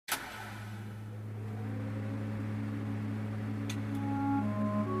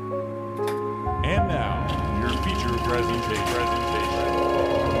Hey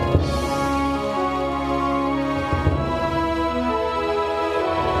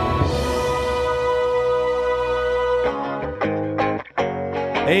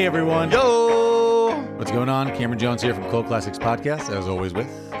everyone. Yo! What's going on? Cameron Jones here from Cult Classics Podcast, as always with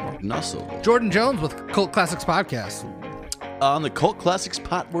Nussel. Jordan Jones with Cult Classics Podcast. On the Cult Classics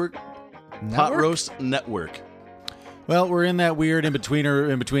Pot Roast Network. Well, we're in that weird in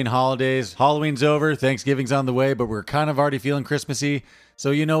between holidays. Halloween's over, Thanksgiving's on the way, but we're kind of already feeling Christmassy.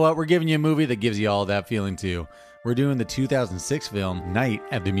 So you know what? We're giving you a movie that gives you all that feeling too. We're doing the 2006 film Night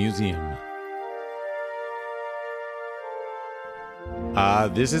at the Museum.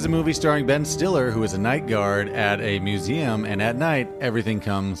 This is a movie starring Ben Stiller, who is a night guard at a museum, and at night, everything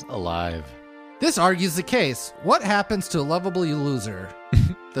comes alive. This argues the case. What happens to a lovable loser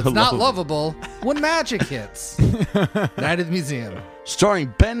that's not lovable when magic hits? Night at the Museum.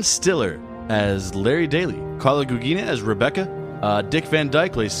 Starring Ben Stiller as Larry Daly, Carla Gugino as Rebecca, Dick Van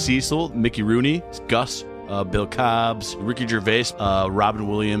Dyke plays Cecil, Mickey Rooney, Gus, Bill Cobbs, Ricky Gervais, Robin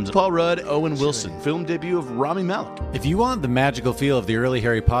Williams, Paul Rudd, Owen Wilson. Film debut of Rami Malek. If you want the magical feel of the early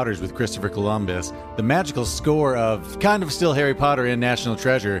Harry Potters with Christopher Columbus, the magical score of kind of still Harry Potter and National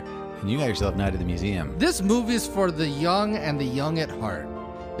Treasure, and you got yourself Night at the Museum. This movie's for the young and the young at heart.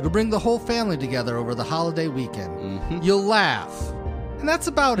 It'll bring the whole family together over the holiday weekend. Mm-hmm. You'll laugh. And that's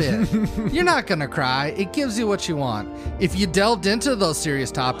about it. You're not going to cry. It gives you what you want. If you delved into those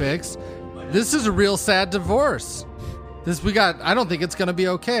serious topics, this is a real sad divorce. I don't think it's going to be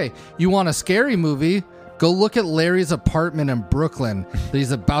okay. You want a scary movie? Go look at Larry's apartment in Brooklyn that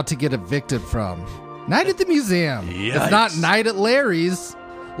he's about to get evicted from. Night at the Museum. Yikes. It's not Night at Larry's.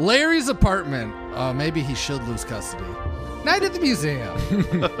 Larry's apartment. Oh, maybe he should lose custody. Night at the Museum.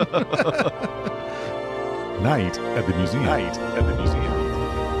 Night at the Museum. Night at the Museum.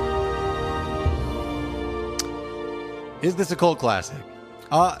 Is this a cult classic?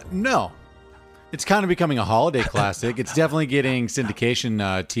 No. It's kind of becoming a holiday classic. It's definitely getting syndication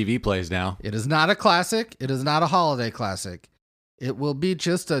TV plays now. It is not a classic. It is not a holiday classic. It will be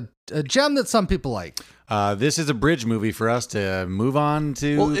just a gem that some people like. This is a bridge movie for us to move on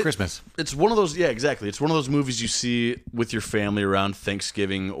to Christmas. It's one of those, yeah, exactly. It's one of those movies you see with your family around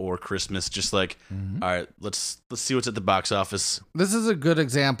Thanksgiving or Christmas. Just like, all right, let's see what's at the box office. This is a good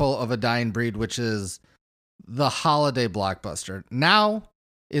example of a dying breed, which is the holiday blockbuster. Now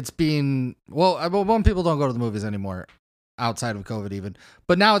it's being, when people don't go to the movies anymore, outside of COVID even,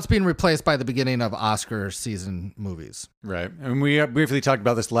 but now it's being replaced by the beginning of Oscar season movies. Right. And we briefly talked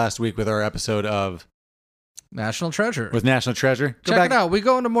about this last week with our episode of National Treasure. With National Treasure. Check it out. We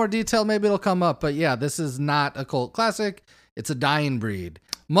go into more detail. Maybe it'll come up. But yeah, this is not a cult classic. It's a dying breed.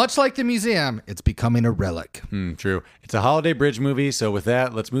 Much like the museum, it's becoming a relic. True. It's a holiday bridge movie. So with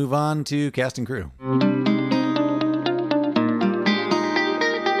that, let's move on to cast and crew.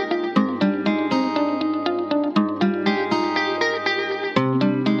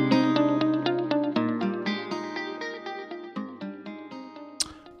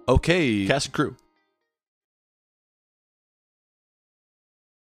 Okay, cast and crew.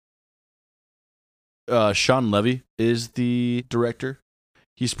 Sean Levy is the director.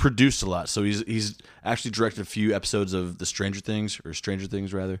 He's produced a lot, so he's actually directed a few episodes of Stranger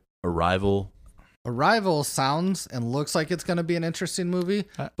Things rather. Arrival. Arrival sounds and looks like it's going to be an interesting movie,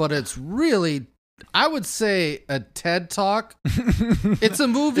 but it's really, I would say, a TED Talk. It's a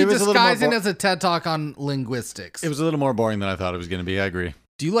movie disguising as a TED Talk on linguistics. It was a little more boring than I thought it was going to be. I agree.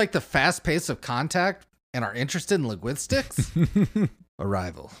 Do you like the fast pace of Contact and are interested in linguistics?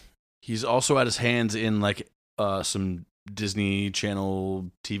 Arrival. He's also had his hands in like some Disney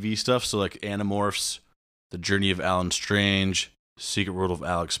Channel TV stuff, so like Animorphs, The Journey of Alan Strange, Secret World of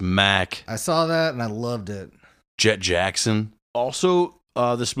Alex Mack. I saw that and I loved it. Jet Jackson. Also,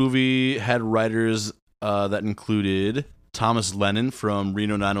 this movie had writers that included Thomas Lennon from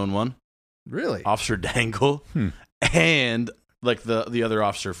Reno 911. Really? Officer Dangle. And like the other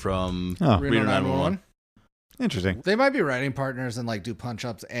officer from Reno 911. Interesting. They might be writing partners and like do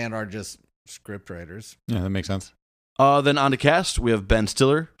punch-ups and are just script writers. Yeah, that makes sense. Then on the cast, we have Ben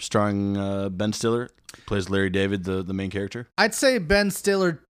Stiller, starring Ben Stiller, plays Larry David, the main character. I'd say Ben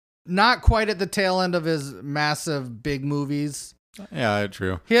Stiller, not quite at the tail end of his massive big movies. Yeah,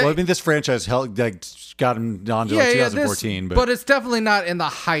 true. Well, I mean, this franchise got him on to 2014, but it's definitely not in the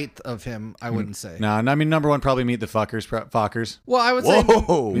height of him, I wouldn't say. No, I mean, number one, probably Meet the Fockers. Well, I would say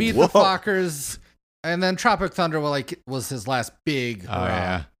Meet the Fockers, and then Tropic Thunder was his last big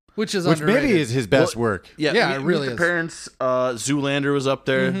hurrah, which maybe is his best work. Yeah, it really is. The Parents, Zoolander was up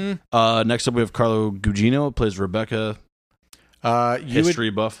there. Mm-hmm. Next up, we have Carla Gugino, plays Rebecca. history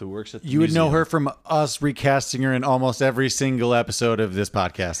buff who works at the You would know museum. her from us recasting her in almost every single episode of this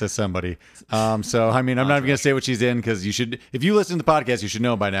podcast as somebody. So, I mean, I'm not even going to say what she's in because you should, if you listen to the podcast, you should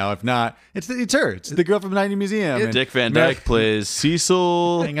know by now. If not, it's her. It's the girl from the 90 Museum. And Dick Van Dyke plays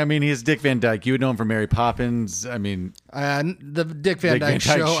Cecil. I mean, he's Dick Van Dyke. You would know him from Mary Poppins. I mean, The Dick Van Dick Van Dyke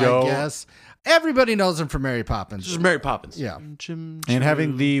Dyke show, Show. I guess. Everybody knows him from Mary Poppins. Just Mary Poppins. Yeah. and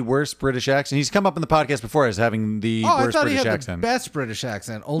having the worst British accent. He's come up in the podcast before as having the Oh, I worst thought he British had accent. the best British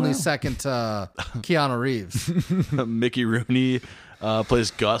accent, only second to Keanu Reeves. Mickey Rooney plays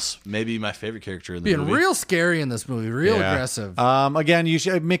Gus, maybe my favorite character in the Being movie. real scary in this movie, real Yeah. aggressive. Again, you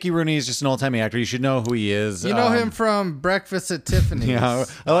should. Mickey Rooney is just an old timey actor. You should know who he is. You know him from Breakfast at Tiffany's. Yeah,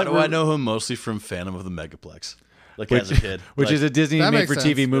 Why do I know him mostly from Phantom of the Megaplex? Like as a kid. which Like, is a Disney That made makes for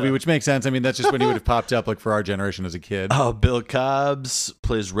TV sense. movie, Yeah. which makes sense. I mean, that's just when he would have popped up, like for our generation as a kid. Bill Cobbs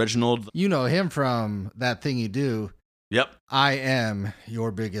plays Reginald. You know him from That Thing You Do. Yep. I am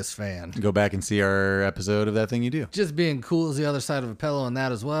your biggest fan. Go back and see our episode of That Thing You Do. Just being cool as the other side of a pillow in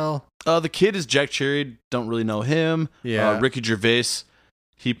that as well. The kid is Jack Cherry. Don't really know him. Yeah. Ricky Gervais.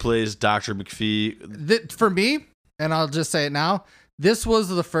 He plays Dr. McPhee. For me, and I'll just say it now, this was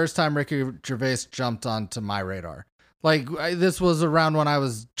the first time Ricky Gervais jumped onto my radar. Like, this was around when I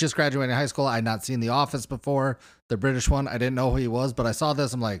was just graduating high school. I had not seen The Office before, the British one. I didn't know who he was, but I saw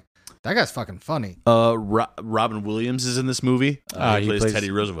this. I'm like, that guy's fucking funny. Robin Williams is in this movie. He plays Teddy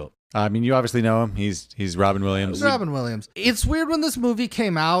Roosevelt. I mean, you obviously know him. He's Robin Williams. It's Robin Williams. It's weird when this movie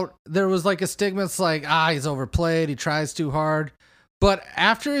came out, there was like a stigma. It's like, he's overplayed. He tries too hard. But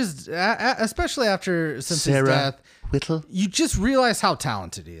after especially since his death, Whittle. you just realize how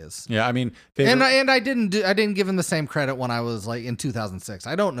talented he is. Yeah, I mean, And I didn't give him the same credit when I was like in 2006.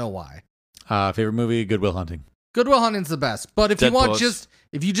 I don't know why. favorite movie, Good Will Hunting. Good Will Hunting's the best. But if Dead you want Poets.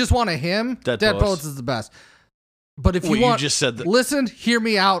 if you just want a hymn, Dead Dead Poets. Poets is the best. But if you Wait, want, you just said that. listen, hear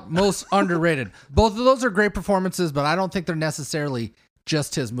me out. Most underrated. Both of those are great performances, but I don't think they're necessarily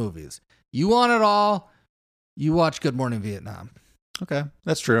just his movies. You want it all, you watch Good Morning Vietnam. Okay,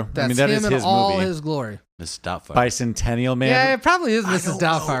 that's true. That's I mean, that him is in his all movie. his glory. Miss Doubtfire. Bicentennial Man. Yeah, it probably is I Mrs.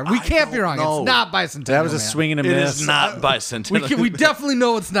 don't Doubtfire. know. We I can't be don't wrong. know. It's not Bicentennial that was a Man. swing and a It miss. is not Bicentennial. We definitely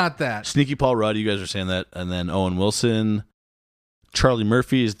know it's not that. Sneaky Paul Rudd, you guys are saying that. And then Owen Wilson. Charlie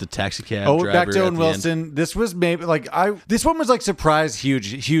Murphy is the taxi cab driver. Back to at Owen the end. Wilson. This was maybe this one was like surprise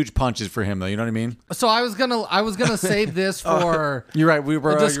huge punches for him though. You know what I mean? So I was gonna save this for You're right. We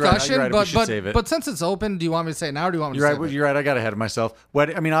were a discussion, You're right. We should save it. but since it's open, do you want me to say it now or do you want me You're to right. save it? You're right. I got ahead of myself.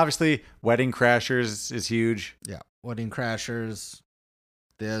 I mean, obviously, Wedding Crashers is huge. Yeah. Wedding Crashers,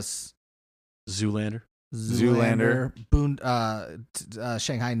 this, Zoolander. Zoolander.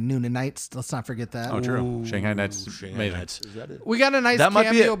 Shanghai Noon and Nights. Let's not forget that. Oh, true. Shanghai Nights. Shanghai Amazing. Nights. Is that it? We got a nice That might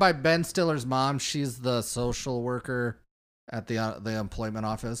be cameo it. by Ben Stiller's mom. She's the social worker at the employment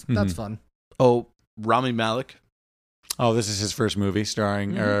office. Mm-hmm. That's fun. Oh, Rami Malek. Oh, this is his first movie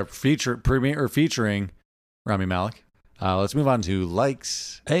starring featuring Rami Malek. Let's move on to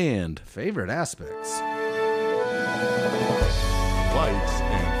likes. And Favorite aspects. Likes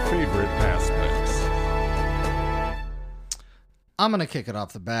and favorite aspects. I'm going to kick it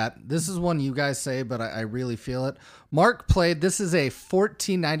off the bat. This is one you guys say, but I really feel it. Mark played, this is a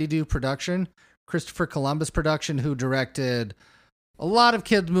 1492 production, Christopher Columbus production, who directed a lot of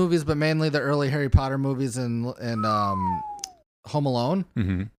kids' movies, but mainly the early Harry Potter movies and Home Alone.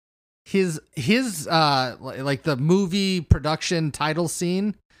 Mm-hmm. His like the movie production title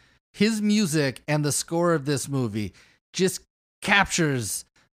scene, his music and the score of this movie just captures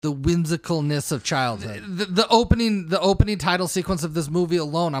the whimsicalness of childhood. The opening title sequence of this movie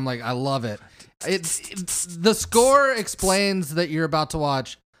alone, I'm like, I love it. It's the score explains that you're about to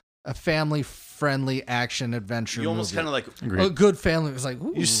watch a family-friendly action adventure you almost movie. kind of like Agreed. A good family. It was like,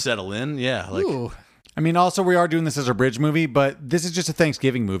 ooh, you settle in, yeah. Like ooh. I mean, also we are doing this as a bridge movie, but this is just a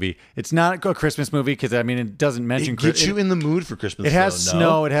Thanksgiving movie. It's not a Christmas movie because I mean it doesn't mention it gets you in the mood for Christmas. It has though, snow.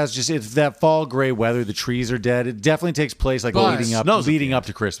 No? It has it's that fall gray weather. The trees are dead. It definitely takes place like But- leading Snow's at the up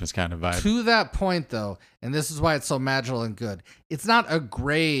to Christmas kind of vibe. To that point, though, and this is why it's so magical and good, it's not a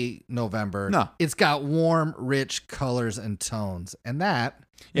gray November. No. It's got warm, rich colors and tones. And that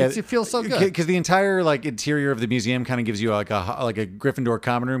makes you feel so good. Because the entire like interior of the museum kind of gives you like a Gryffindor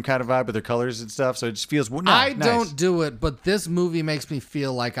common room kind of vibe with their colors and stuff. So it just feels I nice. don't do it, but this movie makes me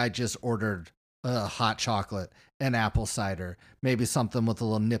feel like I just ordered hot chocolate and apple cider, maybe something with a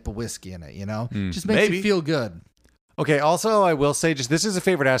little nip of whiskey in it, you know? Just makes maybe. you feel good. Okay, also, I will say, just this is a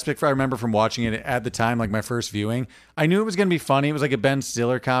favorite aspect I remember from watching it at the time, like my first viewing. I knew it was going to be funny. It was like a Ben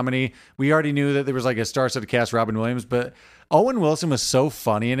Stiller comedy. We already knew that there was like a star-studded cast, Robin Williams, but Owen Wilson was so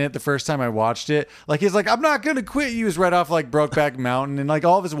funny in it the first time I watched it. Like, he's like, I'm not going to quit you, is right off like Brokeback Mountain. And like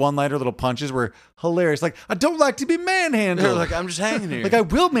all of his one-liner little punches were hilarious. Like, I don't like to be manhandled. Like, I'm just hanging here. Like, I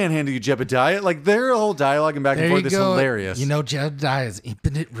will manhandle you, Jebediah. Like, their whole dialogue and back and There forth you is go. hilarious. You know, Jedediah's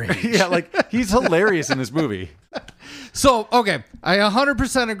infinite rage. Yeah, like, he's hilarious in this movie. So, okay, I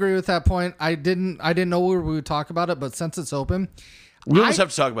 100% agree with that point. I didn't know where we would talk about it, but since it's open, we almost have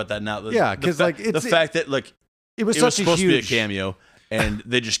to talk about that now. Yeah, 'cause, like, the it's- fact that like It was it was such supposed a to be a huge cameo, and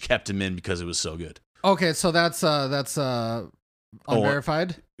they just kept him in because it was so good. okay, so that's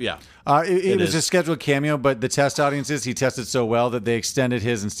unverified. Yeah, It was is. a scheduled cameo, but the test audiences, he tested so well that they extended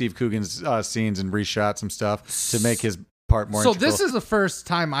his and Steve Coogan's scenes and reshot some stuff to make his part more So integral. this is the first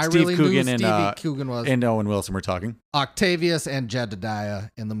time I Steve really knew Coogan Stevie and, Coogan was and Owen Wilson were talking. Octavius and Jedediah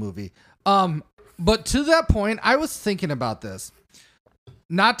in the movie. But to that point, I was thinking about this.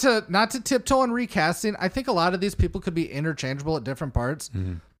 Not to tiptoe on recasting. I think a lot of these people could be interchangeable at different parts.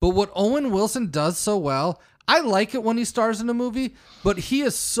 But what Owen Wilson does so well, I like it when he stars in a movie, but he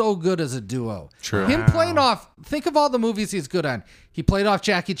is so good as a duo. True. Him playing off, think of all the movies he's good on. He played off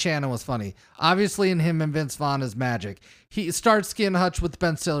Jackie Chan and was funny. Obviously, in him and Vince Vaughn is magic. He Starsky and Hutch with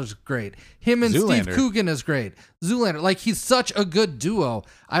Ben Stiller's great. Him and Steve Zoolander. Coogan is great. Zoolander, like he's such a good duo.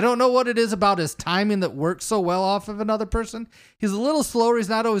 I don't know what it is about his timing that works so well off of another person. He's a little slower. He's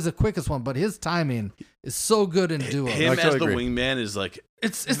not always the quickest one, but his timing is so good in duo. him I as totally the agree. wingman is like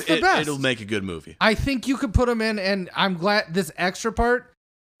It's the best. It'll make a good movie. I think you could put him in, and I'm glad this extra part.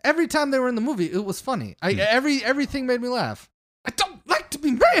 Every time they were in the movie, it was funny. Everything made me laugh. I don't like to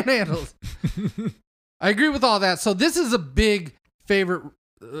be manhandled. I agree with all that. So this is a big favorite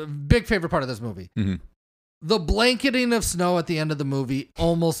part of this movie. Mhm. The blanketing of snow at the end of the movie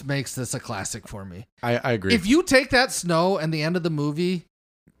almost makes this a classic for me. I agree. If you take that snow and the end of the movie,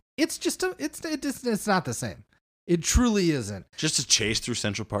 it's just it's not the same. It truly isn't. Just to chase through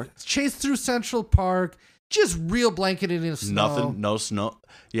Central Park. Chase through Central Park, just real blanketing of snow. Nothing, no snow.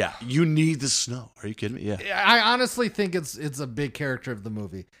 Yeah, you need the snow. Are you kidding me? Yeah. I honestly think it's a big character of the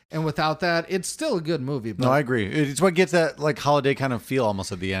movie, and without that, it's still a good movie. But no, I agree. It's what gets that like holiday kind of feel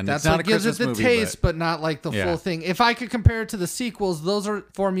almost at the end. that's it's not what a gives it Christmas the movie, taste, but not like the Yeah. full thing. If I could compare it to the sequels, those are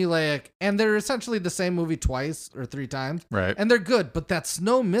formulaic, and they're essentially the same movie twice or three times, Right. and they're good. But that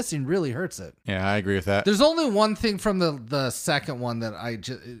snow missing really hurts it. Yeah, I agree with that. There's only one thing from the second one that I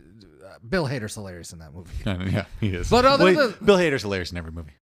just. Bill Hader's hilarious in that movie. Yeah, he is. But other Well, than- Bill Hader's hilarious in every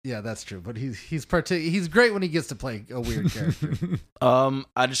movie. Yeah, that's true. But he's great when he gets to play a weird character.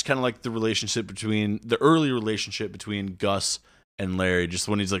 I just kind of like the early relationship between Gus and Larry. Just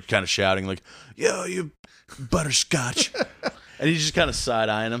when he's like kind of shouting, like, "Yo, you butterscotch," and he's just kind of side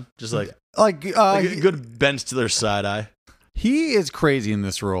eyeing him, just like a good Ben Stiller side eye. he is crazy in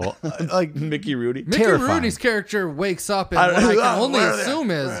this role. Like Mickey Rooney. Mickey Terrifying. Rooney's character wakes up in I what don't I know. can only Where are they?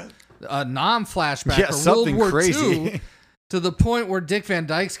 assume is a non-flashback Yeah, or World something War crazy. II, to the point where Dick Van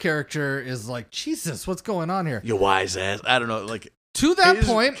Dyke's character is like, Jesus, what's going on here? You wise ass. I don't know. Like To that his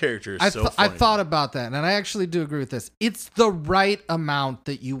point, character is I so funny. thought about that, and I actually do agree with this. It's the right amount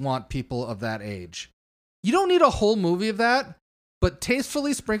that you want people of that age. You don't need a whole movie of that, but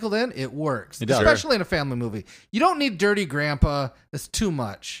tastefully sprinkled in, it works. It does. Especially in a family movie. You don't need Dirty Grandpa. It's too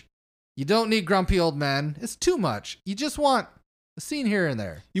much. You don't need Grumpy Old Men. It's too much. You just want a scene here and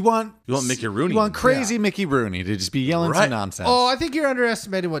there. you want Mickey Rooney. You want crazy Mickey Rooney to just be yelling Right. some nonsense. Oh, I think you're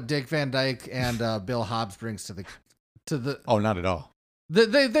underestimating what Dick Van Dyke and Bill Hobbs brings to the. Oh, not at all.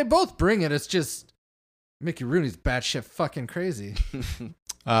 They both bring it. It's just Mickey Rooney's batshit fucking crazy.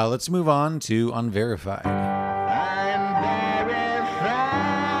 Let's move on to Unverified.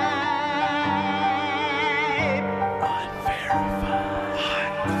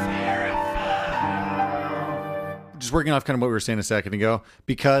 Just working off kind of what we were saying a second ago,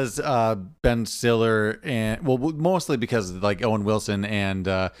 because Ben Stiller and mostly because like Owen Wilson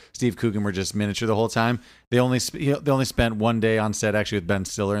and Steve Coogan were just miniature the whole time. They only spent one day on set actually with Ben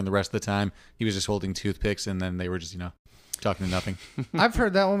Stiller, and the rest of the time he was just holding toothpicks, and then they were just talking to nothing. I've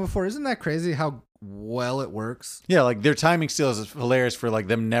heard that one before. Isn't that crazy how well it works? Yeah, like their timing still is hilarious for like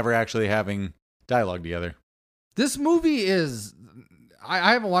them never actually having dialogue together. This movie is.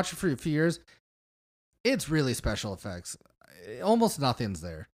 I haven't watched it for a few years. It's really special effects. Almost nothing's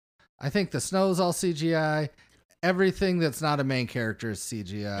there. I think the snow's all CGI. Everything that's not a main character is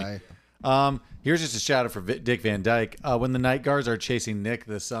CGI. Here's just a shout out for Dick Van Dyke. When the night guards are chasing Nick,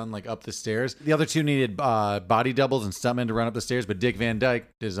 the son, like up the stairs, the other two needed body doubles and stuntmen to run up the stairs, but Dick Van Dyke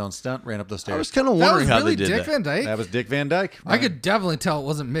did his own stunt, ran up the stairs. I was kind of That was wondering how really they did Dick that. Van Dyke? That was Dick Van Dyke. I could definitely tell it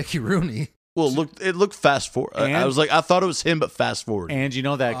wasn't Mickey Rooney. Well, it looked fast forward. I And- was like, I thought it was him, but fast forward. And you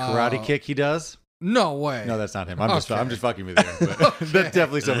know that karate kick he does? No way. No, that's not him. I'm just fucking with you. But that's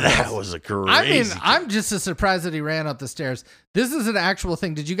definitely something that else. was a crazy. I mean, I'm just as surprised that he ran up the stairs. This is an actual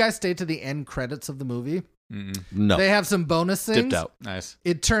thing. Did you guys stay to the end credits of the movie? no, They have some bonus things. dipped out. Nice.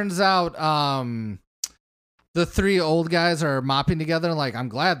 It turns out the three old guys are mopping together. Like, I'm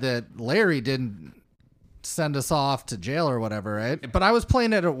glad that Larry didn't send us off to jail or whatever, right? But I was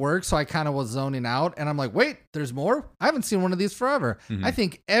playing it at work, so I kind of was zoning out. And I'm like, wait, there's more? I haven't seen one of these forever. I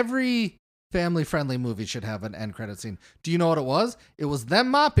think every family-friendly movie should have an end credit scene. Do you know what it was? It was them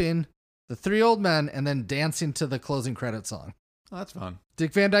mopping, the three old men, and then dancing to the closing credit song. Oh, that's fun.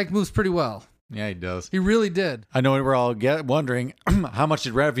 Dick Van Dyke moves pretty well. Yeah, he does. He really did. I know we're all wondering how much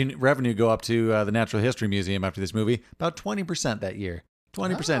did revenue go up to the Natural History Museum after this movie? About 20% that year.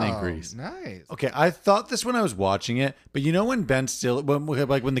 20% increase. Nice. Okay, I thought this when I was watching it, but you know when Ben Stiller,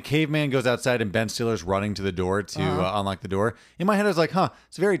 when the caveman goes outside and Ben Stiller's running to the door to unlock the door, in my head I was like,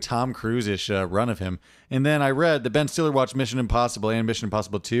 it's a very Tom Cruise-ish run of him. And then I read that Ben Stiller watched Mission Impossible and Mission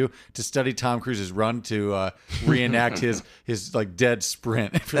Impossible 2 to study Tom Cruise's run to reenact his like dead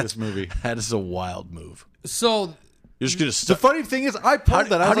sprint for this movie. That is a wild move. So You're just gonna The study. funny thing is, I pulled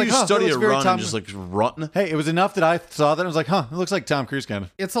that. I How was do like, you that study looks a very run Tom- and just like run? Hey, it was enough that I saw that and I was like, it looks like Tom Cruise kind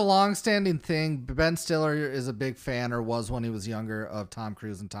of. it's a long-standing thing. Ben Stiller is a big fan, or was when he was younger, of Tom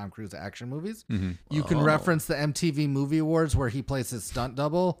Cruise and Tom Cruise action movies. You can reference the MTV Movie Awards where he plays his stunt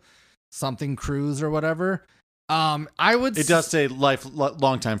double, something Cruise or whatever. I would. It does say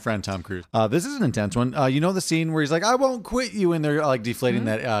longtime friend Tom Cruise. This is an intense one. You know the scene where he's like, "I won't quit you," and they're like deflating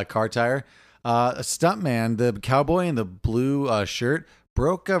that car tire. A stuntman, the cowboy in the blue shirt,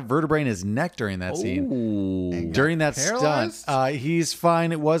 broke a vertebrae in his neck during that scene. Ooh. During that paralyzed? stunt, he's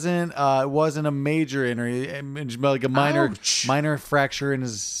fine. It wasn't a major injury, like a minor fracture in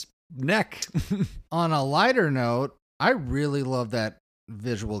his neck. On a lighter note, I really love that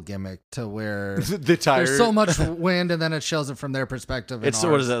visual gimmick to where The tire. there's so much wind and then it shows it from their perspective. It's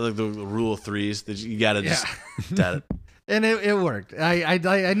what is that, like the rule of threes that you gotta just that And it worked. I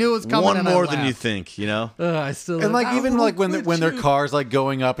knew it was coming. one and I more than you laughed. think, you know. I still And like I even like won't when their quit you. car's like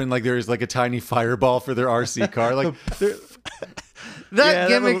going up and like there's like a tiny fireball for their RC car, like they're- that that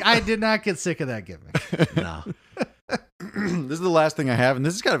gimmick, little- I did not get sick of that gimmick. No. this is the last thing I have, and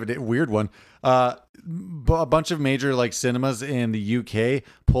this is kind of a weird one. A bunch of major like cinemas in the UK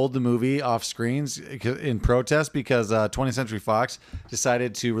pulled the movie off screens in protest because 20th Century Fox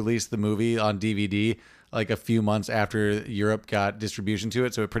decided to release the movie on DVD like a few months after Europe got distribution to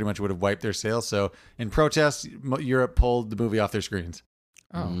it, so it pretty much would have wiped their sales. So in protest, Europe pulled the movie off their screens.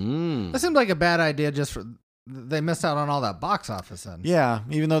 Oh, Mm. that seemed like a bad idea. Just for they missed out on all that box office. Then Yeah,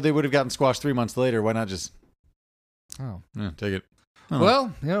 even though they would have gotten squashed 3 months later, why not just take it?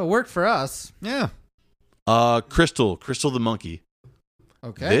 Well, it worked for us. Yeah. Crystal the monkey.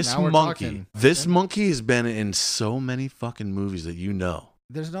 Okay, This now we're monkey, talking. this Okay. monkey has been in so many fucking movies that you know.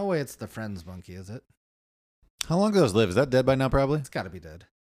 There's no way it's the Friends monkey, is it? How long do those live? Is that dead by now? Probably. It's got to be dead.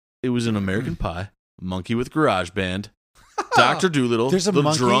 It was an American Pie, Monkey with Garage Band, Dr. Doolittle, There's a the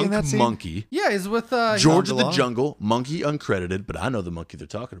monkey in drunk that scene? monkey, Yeah, he's with George of the DeLonge? Jungle, monkey uncredited, but I know the monkey they're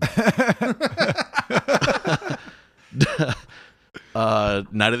talking about.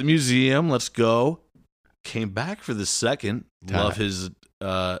 Night at the Museum, let's go. Came back for the second. Love his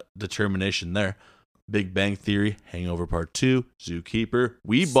determination there. Big Bang Theory, Hangover Part 2, Zookeeper,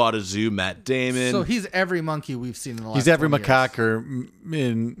 We Bought a Zoo, Matt Damon. So he's every monkey we've seen in the last. He's every 20 years. macaque or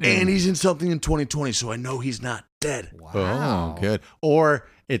and he's in something in 2020, so I know he's not dead. Wow. Oh, good. Or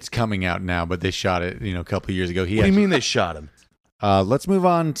it's coming out now, but they shot it, a couple of years ago. What do you mean they shot him? Let's move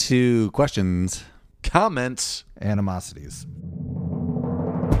on to questions. Comments. Animosities.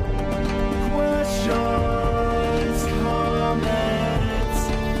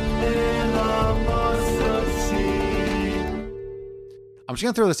 I'm just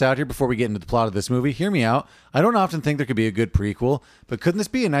going to throw this out here before we get into the plot of this movie. Hear me out. I don't often think there could be a good prequel, but couldn't this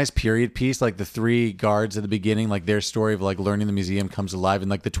be a nice period piece, like the three guards at the beginning, like their story of like learning the museum comes alive in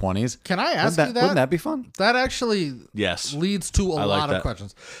like the 20s? Can I ask Wouldn't you that? Wouldn't that be fun? That actually Yes. leads to a I like lot of that.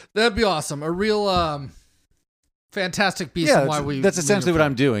 questions. That'd be awesome. A real fantastic piece. Yeah, of why we. that's essentially what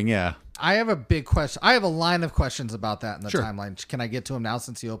I'm doing, yeah. I have a big question. I have a line of questions about that in the Sure. timeline. Can I get to them now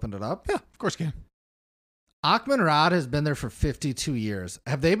since you opened it up? Yeah, of course you can. Ahmed Rad has been there for 52 years.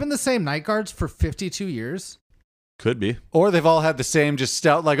 Have they been the same night guards for 52 years? Could be. Or they've all had the same just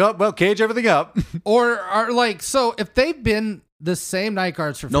stout, like, oh, well, cage everything up. Or are like, so if they've been the same night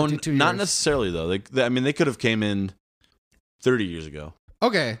guards for 52 years. Not necessarily, though. They could have came in 30 years ago.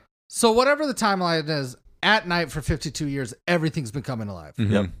 Okay. So whatever the timeline is, at night for 52 years, everything's been coming alive.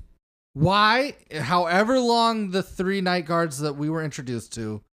 Mm-hmm. Yep. Why, however long the 3 night guards that we were introduced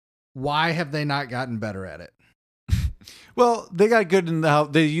to, why have they not gotten better at it? Well, they got good in how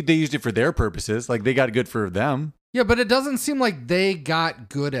they used it for their purposes. Like, they got good for them. Yeah, but it doesn't seem like they got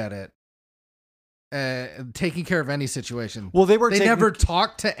good at it. Taking care of any situation. Well, they never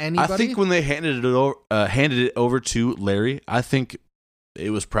talked to anybody. I think when they handed it over to Larry, I think it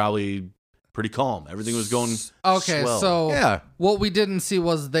was probably pretty calm. Everything was going okay. swell. So Yeah. what we didn't see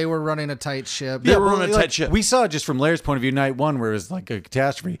was they were running a tight ship. They were but, on a tight ship. We saw it just from Larry's point of view, night 1, where it was like a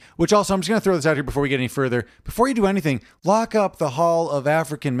catastrophe. Which also, I'm just going to throw this out here before we get any further. Before you do anything, lock up the Hall of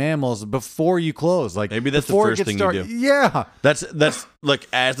African Mammals before you close. Like, Maybe that's the before it first gets thing you do. Yeah. That's like,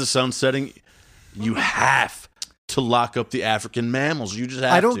 as the sun's setting, you have to lock up the African mammals. You just have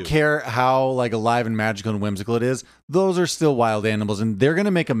to. I don't care how like alive and magical and whimsical it is. Those are still wild animals, and they're going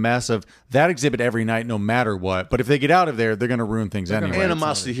to make a mess of that exhibit every night, no matter what. But if they get out of there, they're going to ruin things anyway.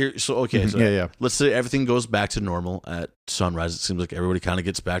 Animosity here. So okay, so Yeah. let's say everything goes back to normal at sunrise. It seems like everybody kind of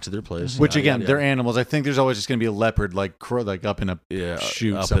gets back to their place. Which Yada, again, yada, they're yada. animals. I think there's always just going to be a leopard like up in a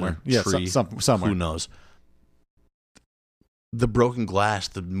chute up somewhere. in a tree. Somewhere. Who knows? The broken glass,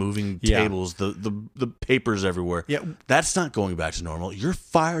 the moving tables, the papers everywhere. Yeah. That's not going back to normal. You're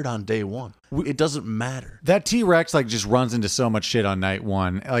fired on day 1. It doesn't matter. That T-Rex like just runs into so much shit on night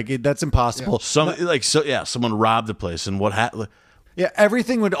 1. Like that's impossible. Someone robbed the place, and what happened? Yeah,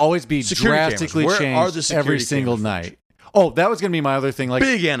 everything would always be Security drastically cameras. Where are the changed security every single cameras? night. Oh, that was going to be my other thing. Like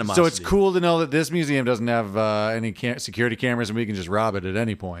Big animosity. So it's cool to know that this museum doesn't have any security cameras, and we can just rob it at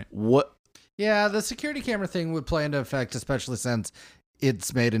any point. What? Yeah, the security camera thing would play into effect, especially since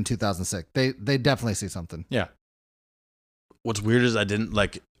it's made in 2006. They definitely see something. Yeah. What's weird is I didn't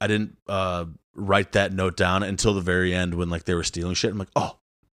write that note down until the very end when like they were stealing shit. I'm like, oh,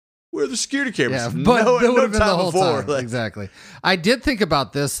 where are the security cameras? Yeah, but no, that would have been the time whole before. time. Like, Exactly. I did think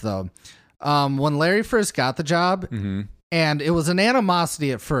about this though. When Larry first got the job, and it was an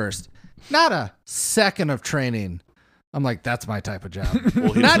animosity at first, not a second of training. I'm like, that's my type of job.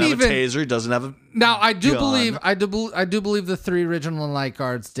 well, he Not doesn't even have a taser. He doesn't have a. Now I do gun. believe I do believe the 3 original night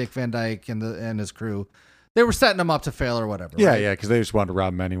guards, Dick Van Dyke and his crew, they were setting him up to fail or whatever. Yeah, right? yeah, because they just wanted to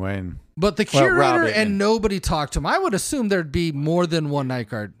rob him anyway. And But the Well, rob curator it and and- nobody talked to him. I would assume there'd be more than one night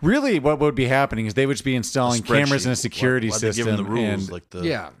guard. really, what would be happening is they would just be installing cameras in a security Why'd system. They give him the rules, and like the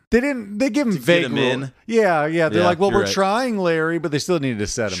Yeah. they give him To get vague him rules. in? Yeah. They're Yeah, like, well, you're we're right. trying, Larry, but they still needed to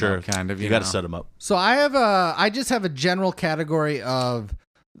set him sure up, kind of. You You got know? to set him up. So I just have a general category of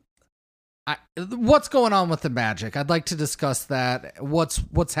what's going on with the magic. I'd like to discuss that.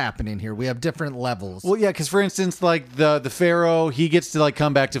 What's happening here? We have different levels. Well, yeah, because for instance, like the pharaoh, he gets to like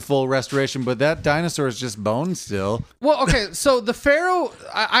come back to full restoration, but that dinosaur is just bone still. Well, okay, so the pharaoh,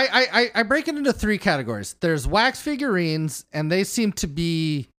 I break it into 3 categories. There's wax figurines, and they seem to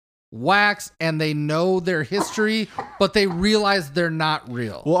be wax, and they know their history, but they realize they're not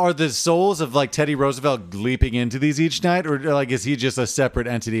real. Well, are the souls of like Teddy Roosevelt leaping into these each night, or like is he just a separate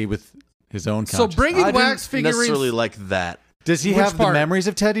entity with his own So consciousness? bringing I wax didn't necessarily figurines. like that. Does he Which have the part? memories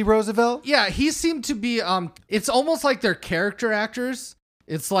of Teddy Roosevelt? Yeah, he seemed to be. It's almost like they're character actors.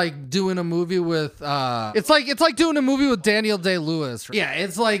 It's like doing a movie with. It's like doing a movie with Daniel Day-Lewis. Yeah,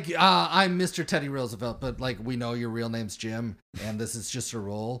 it's like I'm Mr. Teddy Roosevelt, but like we know your real name's Jim, and this is just a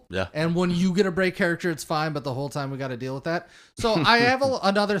role. Yeah. And when you get a break character, it's fine, but the whole time we got to deal with that. So I have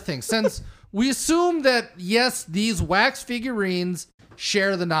another thing. Since we assume that yes, these wax figurines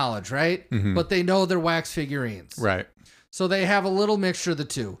share the knowledge, right? But they know they're wax figurines. Right. So they have a little mixture of the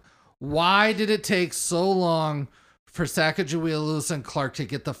two. Why did it take so long for Sacagawea, Lewis, and Clark to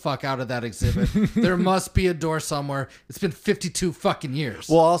get the fuck out of that exhibit? There must be a door somewhere. It's been 52 fucking years.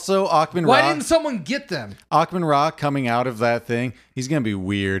 Well, also Achman Why Ra. didn't someone get them? Achman Ra coming out of that thing, he's gonna be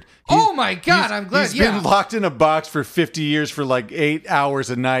weird. Oh my God, I'm glad. He's Yeah. been locked in a box for 50 years for like 8 hours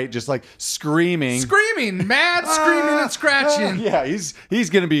a night, just like screaming. Screaming, mad screaming and screaching. Yeah, he's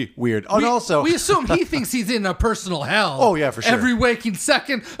gonna be weird. And also, we assume he thinks he's in a personal hell. Oh, yeah, for sure. Every waking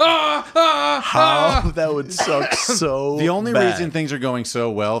second. That would suck so the only bad. reason things are going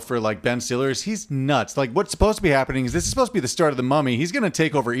so well for like Ben Stiller is he's nuts. Like what's supposed to be happening is this is supposed to be the start of the Mummy. He's going to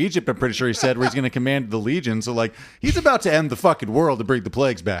take over Egypt. I'm pretty sure he said where he's going to command the legion. So like he's about to end the fucking world to bring the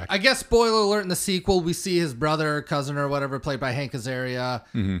plagues back. I guess spoiler alert in the sequel, we see his brother or cousin or whatever played by Hank Azaria.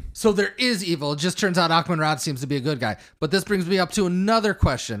 So there is evil. It just turns out Achman Rad seems to be a good guy. But this brings me up to another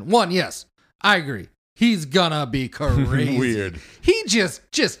question. One, yes, I agree. he's gonna be crazy. Weird. He just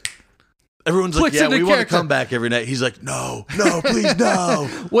Everyone's like, Puts yeah, in the we want to character. come back every night. He's like, no, please, no.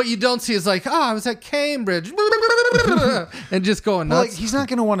 what you don't see is like, oh, I was at Cambridge, and just going Well, nuts. like, he's not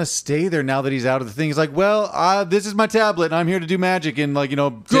going to want to stay there now that he's out of the thing. He's like, well, this is my tablet, and I'm here to do magic and, like,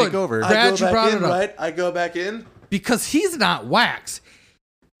 Good. take over. Glad you brought it up. Right? I go back in. Because he's not wax.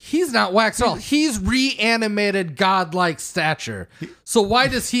 He's not wax at all. He's reanimated godlike stature. So why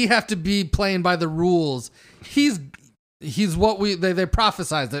does he have to be playing by the rules? He's what they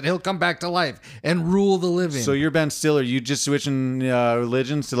prophesize that he'll come back to life and rule the living. So you're Ben Stiller. You just switching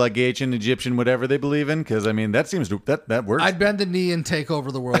religions to like ancient Egyptian, whatever they believe in? Because I mean, that seems to that works. I'd bend the knee and take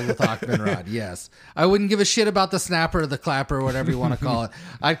over the world with Achmenrod. Yes, I wouldn't give a shit about the snapper or the clapper or whatever you want to call it.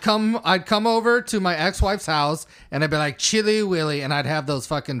 I'd come over to my ex-wife's house and I'd be like Chili Willy, and I'd have those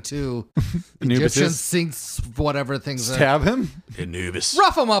fucking two Egyptian Anubises? sinks, whatever things. Stab him. Anubis.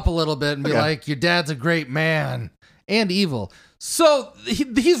 Rough him up a little bit and be Okay. like, "Your dad's a great man and evil." So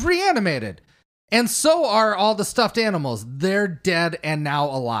he's reanimated. And so are all the stuffed animals. They're dead and now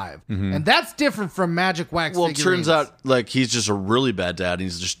alive. And that's different from magic wax Well, it figurines. turns out like he's just a really bad dad. And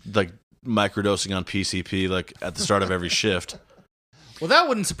he's just like microdosing on PCP like at the start of every shift. Well, that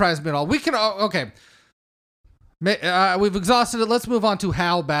wouldn't surprise me at all. We can, okay. We've exhausted it. Let's move on to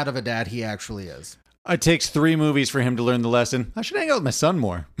how bad of a dad he actually is. It takes 3 movies for him to learn the lesson. I should hang out with my son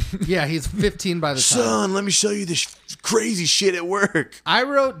more. Yeah, he's 15 by the time. Son, let me show you this crazy shit at work. I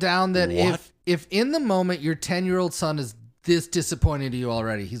wrote down that What? if in the moment your 10-year-old son is this disappointed in you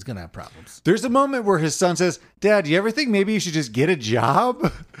already, he's going to have problems. There's a moment where his son says, "Dad, do you ever think maybe you should just get a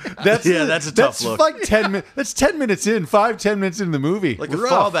job?" That's Yeah, that's a tough look. Like 10 minutes. That's 10 minutes in, 5-10 minutes in the movie. Like a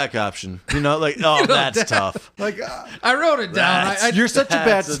Rough. fallback option. You know, like, oh, that's tough. Like I wrote it down. you're such a bad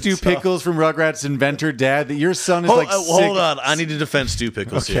That's a Stu tough- Pickles from Rugrats inventor dad that your son is Hold, like hold on. I need to defend Stu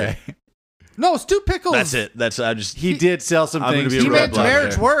Pickles Okay. here. No, Stu Pickles. That's it. That's I just He did sell some I'm gonna things. be He a to red made blood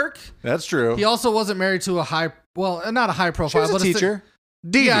marriage there. work. That's true. He also wasn't married to not a high She profile, was a but teacher.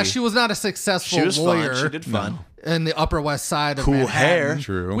 Yeah, she was not a successful She was lawyer fine. She did fine. in the Upper West Side of Cool Manhattan. hair.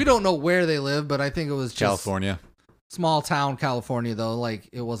 True. We don't know where they live, but I think it was just California. small town California, though. Like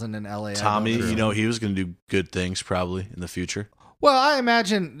it wasn't in LA. I Tommy, don't you think. know, he was going to do good things probably in the future. Well, I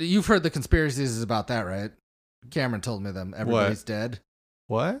imagine you've heard the conspiracies about that, right? Cameron told me them. Everybody's dead.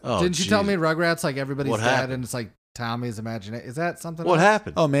 What? Oh, Didn't you tell geez. me Rugrats like everybody's What dead happened? and it's like Tommy's imagination? Is that something? What else?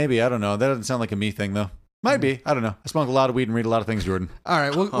 happened? Oh, maybe. I don't know. That doesn't sound like a me thing, though. Might be. I don't know. I smoke a lot of weed and read a lot of things, Jordan. All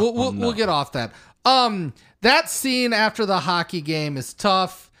right, we'll get off that. That scene after the hockey game is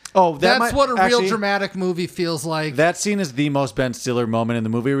tough. Oh, That's what a real dramatic movie feels like. That scene is the most Ben Stiller moment in the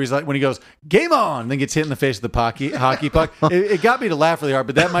movie where he's like, when he goes, "Game on!" then gets hit in the face with the hockey puck. It got me to laugh really hard,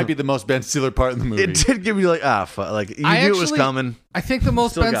 but that might be the most Ben Stiller part in the movie. It did give me like, fuck. Like, you I knew it was actually- coming. I think the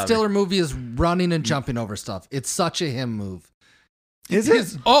most Still Ben got me. Stiller movie is running and jumping over stuff. It's such a him move. Is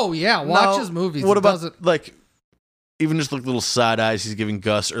His- oh yeah, watch No, his movies. What It about doesn't- like even just like little side eyes he's giving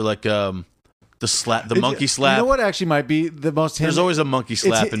Gus, or like the monkey slap? You know what actually might be the most him? There's always a monkey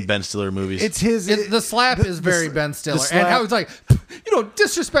slap It's- in Ben Stiller movies. It's his. the slap is very the Ben Stiller, slap- and how he's like,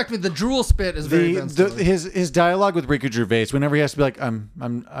 disrespect me. The drool spit is very Ben Stiller. his dialogue with Ricky Gervais. Whenever he has to be like, I'm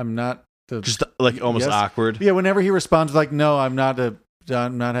not the. just like almost Yes. awkward. Yeah, whenever he responds like, "No, I'm not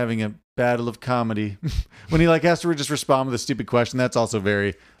having a battle of comedy." When he like has to just respond with a stupid question, that's also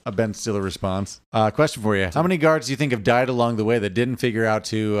very a Ben Stiller response. Question for you: how many guards do you think have died along the way that didn't figure out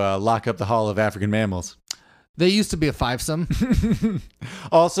to lock up the Hall of African Mammals? They used to be a fivesome.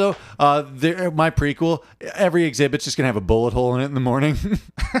 Also, my prequel, every exhibit's just gonna have a bullet hole in it in the morning.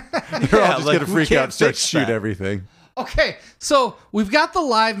 They're all just like, gonna we freak can't out and start fix shoot that. everything. Okay, so we've got the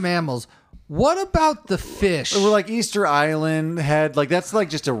live mammals. What about the fish? We're like Easter Island had like that's like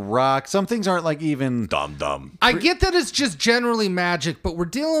just a rock. Some things aren't like even. Dumb. I get that it's just generally magic, but we're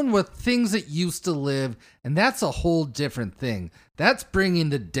dealing with things that used to live, and that's a whole different thing. That's bringing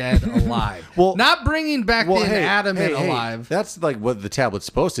the dead alive. Well- not bringing back the inanimate alive. That's like what the tablet's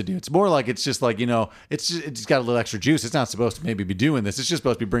supposed to do. It's more like it's just like it's got a little extra juice. It's not supposed to maybe be doing this. It's just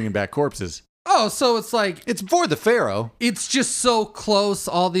supposed to be bringing back corpses. Oh, so it's like It's for the pharaoh. it's just so close.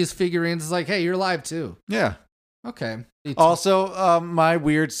 All these figurines is like, hey, you're alive too. Yeah. Okay. Also, my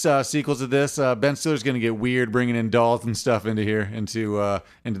weird sequels to this. Ben Stiller's going to get weird bringing in dolls and stuff into here into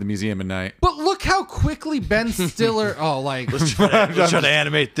the museum at night. But look how quickly Ben Stiller. Let's try to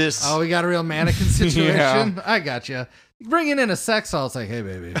animate this. Oh, we got a real mannequin situation. Yeah. I got you. Bringing in a sex doll, it's like, hey,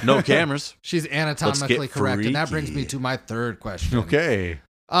 baby. No cameras. She's anatomically get correct, and that brings freaky. me to my third question. Okay.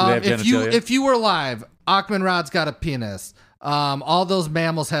 Do they have If you genitalia? if you were live, Achmenrod's got a penis. All those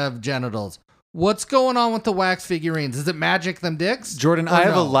mammals have genitals. What's going on with the wax figurines? Is it magic them dicks? Jordan, Or I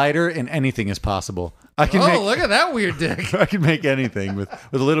have no? a lighter and anything is possible. I can Oh, look at that weird dick. I can make anything with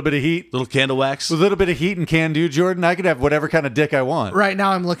a little bit of heat. Little candle wax. With a little bit of heat and can do, Jordan. I could have whatever kind of dick I want. Right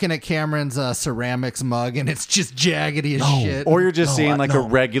now, I'm looking at Cameron's ceramics mug, and it's just jaggedy as shit. Or you're just seeing like a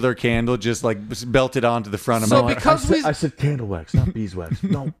regular candle just like belted onto the front of So my. because we, I said candle wax, not beeswax.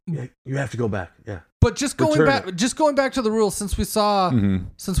 No, you have to go back. Yeah. but just going Return back to the rules, since we saw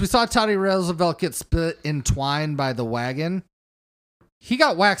Teddy Roosevelt get split in twine by the wagon, he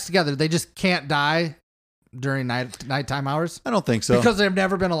got waxed together. They just can't die during nighttime hours I don't think so. because they've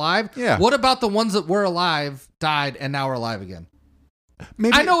never been alive. Yeah. What about the ones that were alive, died, and now are alive again?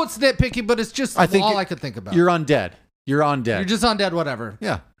 Maybe I know it's nitpicky, but it's just I think all I could think about. you're undead. You're undead. You're just undead, whatever.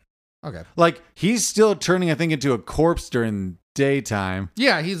 yeah. Okay. Like he's still turning, I think, into a corpse during daytime.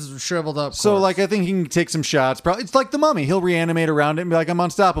 Yeah, he's shriveled up. So, corpse. like, I think he can take some shots. Probably, it's like the Mummy. He'll reanimate around it and be like, "I'm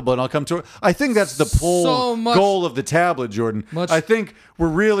unstoppable," and I'll come to. I think that's the So much- goal of the tablet, Jordan. I think we're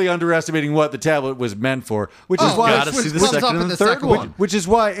really underestimating what the tablet was meant for, which is why gotta see the comes second up and in the the third second one. Which is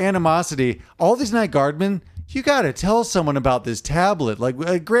why animosity. All these night guardmen. You got to tell someone about this tablet.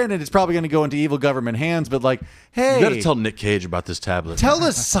 Like, granted, it's probably going to go into evil government hands, but like, hey, You got to tell Nick Cage about this tablet. tell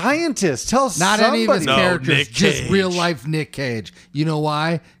a scientist. Tell Not somebody. any of his No, characters, Nick just Cage. real life Nick Cage. You know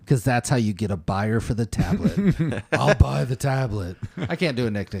why? Because that's how you get a buyer for the tablet. I'll buy the tablet. I can't do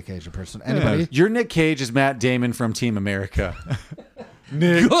a Nick Cage impersonation. Anybody? Your Nick Cage is Matt Damon from Team America.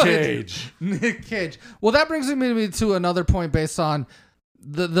 Nick Good. Cage. Nick Cage. Well, that brings me to another point based on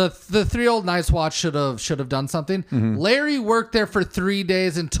the three old Night's Watch should have done something. Larry worked there for 3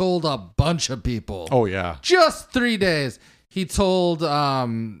 days and told a bunch of people. Oh yeah. Just 3 days. He told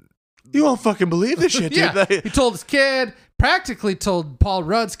You won't fucking believe this shit, dude. yeah, he told his kid, practically told Paul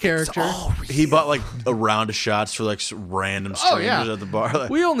Rudd's character. He bought like a round of shots for like random strangers at the bar. Like,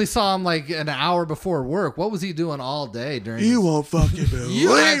 We only saw him like an hour before work. What was he doing all day during you this? won't fucking believe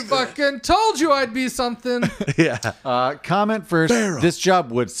I it. fucking told you I'd be something. Yeah. Comment first. This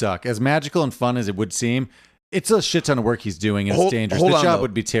job would suck. As magical and fun as it would seem, it's a shit ton of work he's doing, and it's dangerous. hold This on, job though.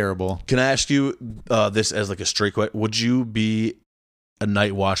 would be terrible. Can I ask you this as like a straight question? Would you be a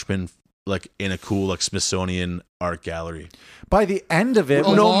night watchman like in a cool like Smithsonian art gallery? By the end of it,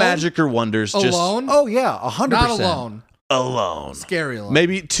 Alone? No magic or wonders, just Alone? oh yeah, 100%. Not alone. alone. Scary alone.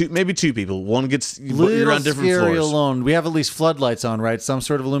 Maybe two people. One gets Little you're on different scary floors. alone. We have at least floodlights on, right? Some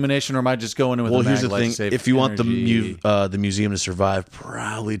sort of illumination, or am I just going in with Well, a here's the mag light to thing: save if you want energy? the museum to survive,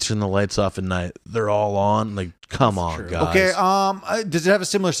 probably turn the lights off at night. They're all on. Like, come on, guys. Okay. Does it have a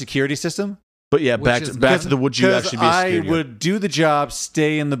similar security system? But yeah, Which back is to the would you 'Cause actually be a I security guard? would do the job,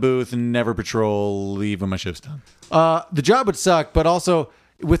 stay in the booth, and never patrol, leave when my shift's done. The job would suck, but also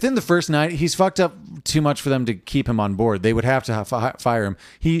within the first night, he's fucked up too much for them to keep him on board. They would have to fire him.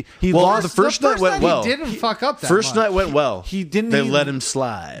 He Well, lost the first night went well. He didn't fuck up that First much. night went well. He didn't. They he- let him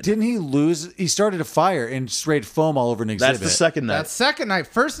slide. Didn't he lose? He started a fire and sprayed foam all over an exhibit. That's the second night. That second night.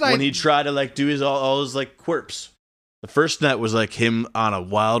 First night. When he tried to like do his all his like quirps. The first night was like him on a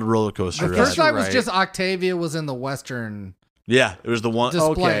wild roller coaster the ride. first night was right. just Octavia was in the Western Yeah, it was the one.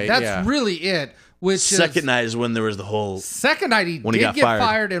 display. Okay, That's yeah. really it. Which Second is, night is when there was the whole. Second night he when he did got get fired.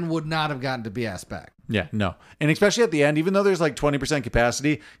 fired and would not have gotten to be asked back. Yeah, no. And especially at the end, even though there's like 20%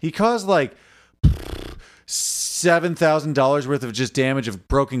 capacity, he caused like $7,000 worth of just damage of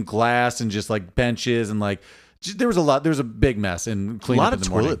broken glass and just like benches and like there was a big mess and A cleanup lot in of the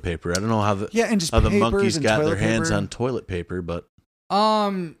toilet morning. paper. I don't know how the Yeah, and just how the papers monkeys and got toilet their hands paper. on toilet paper, but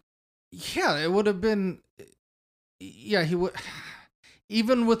Yeah, it would have been. Yeah, he would.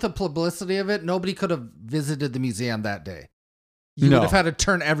 Even with the publicity of it, nobody could have visited the museum that day. You No. would have had to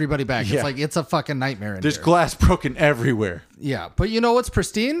turn everybody back. Yeah. It's like it's a fucking nightmare. In There's there. glass broken everywhere. Yeah, but you know what's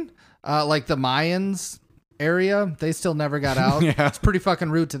pristine? Like the Mayans area, they still never got out. Yeah. It's pretty fucking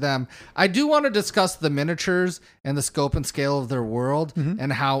rude to them. I do want to discuss the miniatures and the scope and scale of their world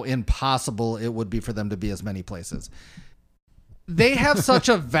and how impossible it would be for them to be as many places. They have such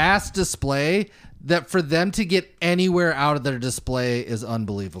a vast display that for them to get anywhere out of their display is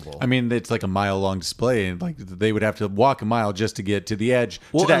unbelievable. I mean, it's like a mile-long display, and like they would have to walk a mile just to get to the edge.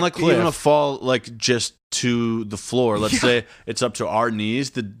 well, to that and like cliff. even a fall like just to the floor. Let's say it's up to our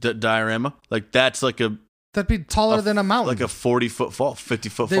knees. The diorama, like that's like That'd be taller than a mountain. like a 40-foot fall,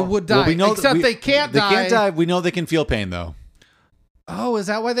 50-foot they fall. would die. Well, we know Except that they can't die. They can't die. We know they can feel pain though. Oh, is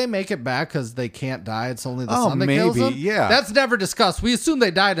that why they make it back? Because they can't die. It's only the Oh, sun that kills maybe, them? yeah. That's never discussed. We assume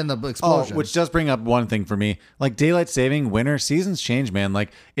they died in the explosion. Oh, which does bring up one thing for me. Like daylight saving, winter, seasons change, man.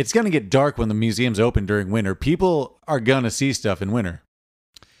 Like it's going to get dark when the museum's open during winter. People are going to see stuff in winter.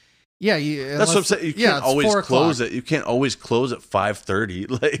 Yeah, That's what I'm saying. You can't it's always 4 close o'clock. it. You can't always close at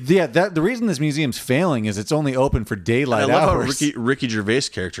 5:30. Like, Yeah, the reason this museum's failing is it's only open for daylight I love hours. how Ricky Gervais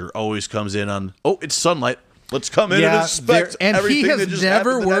character always comes in on. Oh, it's sunlight. Let's come in Yeah, and inspect And he everything that has just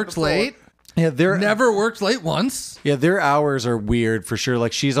never happened the night worked before. late. Yeah, they're Never worked late once. Yeah, their hours are weird for sure.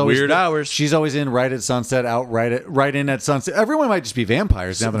 Like she's always Weird hours. She's always in right at sunset, out right in at sunset. Everyone might just be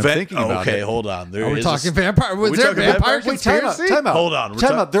vampires now that I'm thinking about okay, it. hold on. There Are we is talking vampire? Was we there talking vampire vampires? Wait, time out, conspiracy? time out. Hold on, we're time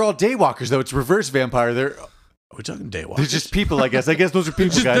talk- out. They're all daywalkers though. It's reverse vampire. They're talking daywalkers. just people. I guess those are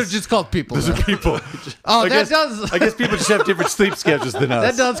people, They're guys. just called people. Those are people. Oh, I that guess, does. I guess people just have different sleep schedules than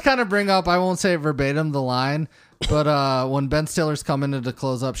us. That does kind of bring up, I won't say it verbatim, the line, but when Ben Stiller's coming in to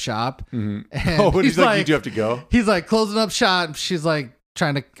close up shop, and Oh, but he's like, you do have to go. He's like closing up shop. She's like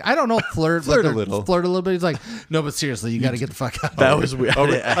trying to, I don't know, flirt Flirt but a little. Flirt a little bit. He's like, no, but seriously, you got to get the fuck out. That was weird.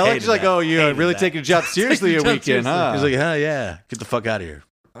 I like just like, oh, you Hated really that. taking your job seriously a Taking your job weekend, seriously. huh? He's like, hell yeah, get the fuck out of here.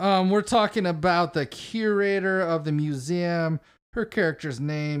 We're talking about the curator of the museum. Her character's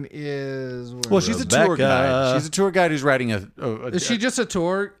name is. well, she's a tour Rebecca. guide. She's a tour guide who's writing Is she just a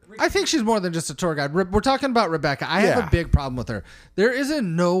tour? I think she's more than just a tour guide. We're talking about Rebecca. I have Yeah. a big problem with her. There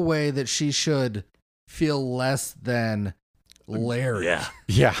isn't no way that she should feel less than Larry. Yeah.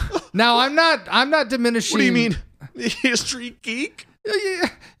 Yeah. Now I'm not diminishing. What do you mean? History geek?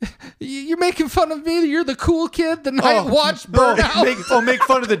 You're making fun of me. You're the cool kid. The night watch burnout. Make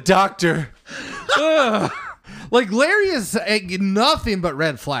fun of the doctor. Like Larry is nothing but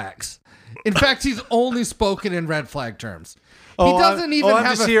red flags. In fact, he's only spoken in red flag terms. He doesn't even I'm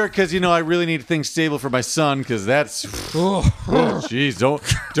have just here because I really need things stable for my son because that's. Jeez,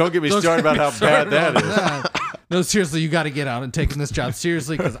 don't get me started about how bad that is. No, seriously, you got to get out and taking this job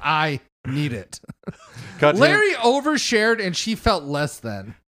seriously because I need it. Cut to him. Larry overshared and she felt less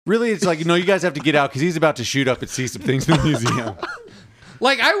than. Really, it's like, you guys have to get out because he's about to shoot up and see some things in the museum.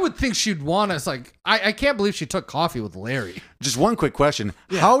 Like, I would think she'd want us. Like, I can't believe she took coffee with Larry. Just one quick question: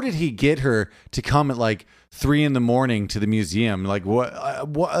 how did he get her to come at like 3 a.m. to the museum? Like what?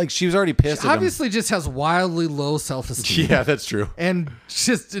 Like she was already pissed. She at him. obviously just has wildly low self-esteem. Yeah, that's true. And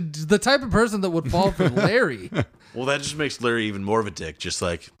just the type of person that would fall for Larry. Well, that just makes Larry even more of a dick. Just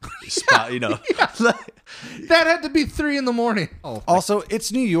like, spot, That had to be 3 a.m. Oh, Also,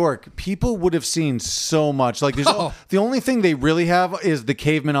 it's New York. People would have seen so much. Like, there's Oh. the only thing they really have is the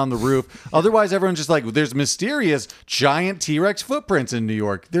caveman on the roof. Otherwise, everyone's just like, there's mysterious giant T-Rex footprints in New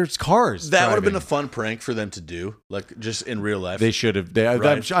York. There's cars. that would have been a driving. fun prank for them to do, like just in real life. They should have. right?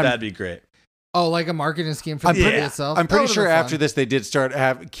 That'd be great. oh, like a marketing scheme for I'm the pretty, movie itself. I'm That pretty would've sure been after fun. this they did start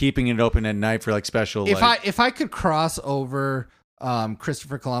keeping it open at night for like special. If I could cross over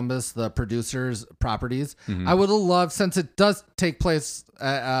Christopher Columbus, the producer's properties, Mm-hmm. I would have loved, since it does take place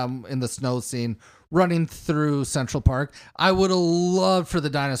in the snow scene running through Central Park, I would have loved for the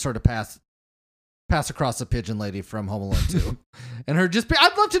dinosaur to pass across the pigeon lady from Home Alone 2. And her just be,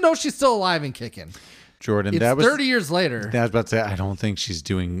 I'd love to know she's still alive and kicking. Jordan, It's that was 30 years later. I was about to say, I don't think she's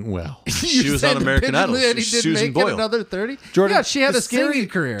doing well. She You was said on the American pigeon Idol. lady She's didn't Susan make Boyle. it another 30. Jordan, Yeah, she had the a singing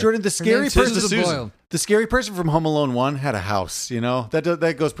career. Jordan, the Her scary name's person, Susan Boyle. Boyle. the scary person from Home Alone 1 had a house.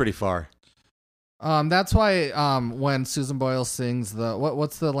 That goes pretty far. That's why when Susan Boyle sings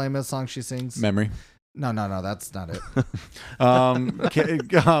what's the lamest song she sings? Memory. No, that's not it.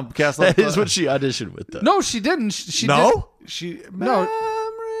 Castle. That is what she auditioned with, though. No, she didn't. She No? she. No.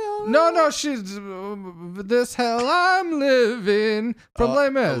 No, she's this hell I'm living from Les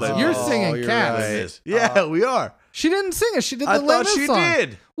Mis. Les Mis. You're Oh, singing you're Cats. right. It is. Yeah, we are. She didn't sing it. She did the I Les thought Mis she song.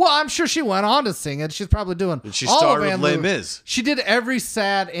 did. Well, I'm sure she went on to sing it. She's probably doing. Did she all start of with Les Andrew- Mis? She did every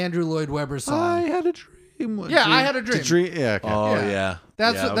sad Andrew Lloyd Webber I song. had a dream. Yeah, I had a dream. Yeah. Okay. Oh, Yeah. yeah.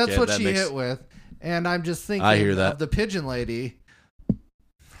 That's Yeah, that's okay, what that she makes- hit with. And I'm just thinking I hear that. of the pigeon lady.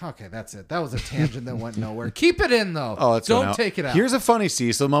 Okay, that's it. That was a tangent that went nowhere. Keep it in though. Oh, it's going Don't out. take it out. Here's a funny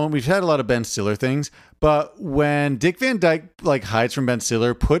Cecil moment. We've had a lot of Ben Stiller things, but when Dick Van Dyke hides from Ben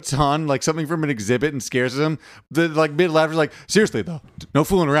Stiller, puts on something from an exhibit and scares him, the mid laughter is seriously though, no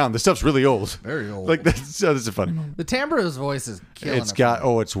fooling around. This stuff's really old. Very old. That's a funny moment. The timbre of his voice is killing It's it. got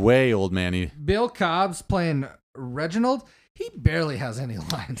it's way old, manny. Bill Cobb's playing Reginald. He barely has any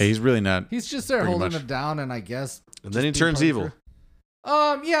lines. Hey, he's really not. He's just there pretty holding much. it down, and I guess. And then he just turns being evil.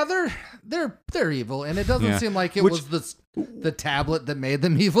 Yeah, they're evil, and it doesn't Yeah. seem like it Which- was the tablet that made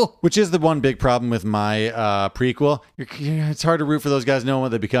them evil. Which is the one big problem with my prequel. It's hard to root for those guys knowing what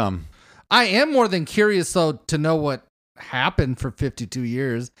they become. I am more than curious though to know what happened for 52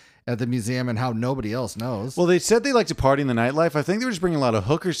 years at the museum and how nobody else knows. Well, they said they like to party in the nightlife. I think they were just bringing a lot of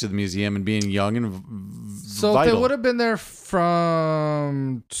hookers to the museum and being young and so vital. if they would have been there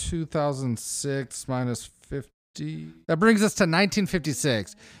from 2006 minus 50, That brings us to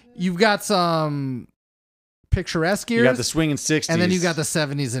 1956. You've got some picturesque years. You got the swinging 60s. And then you got the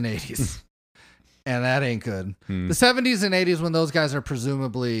 70s and 80s. And that ain't good. The 70s and 80s when those guys are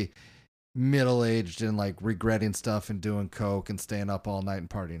presumably middle-aged and like regretting stuff and doing coke and staying up all night and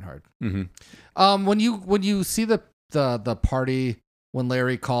partying hard. Mm-hmm. When you see the party when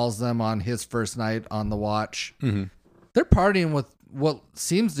Larry calls them on his first night on the watch, they're partying with what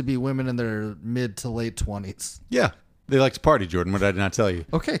seems to be women in their mid to late 20s. Yeah. They like to party, Jordan. What did I not tell you?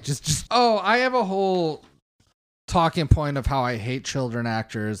 Okay, just I have a whole talking point of how I hate children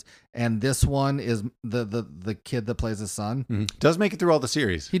actors, and this one is the kid that plays his son. Mm-hmm. Does make it through all the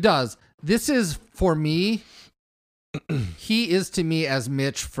series. He does. This is, for me, he is to me as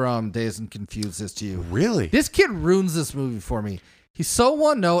Mitch from Dazed and Confused is to you. Really? This kid ruins this movie for me. He's so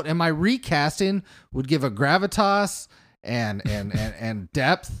one note, and my recasting would give a gravitas and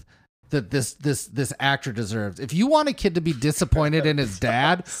depth that this actor deserves. If you want a kid to be disappointed in his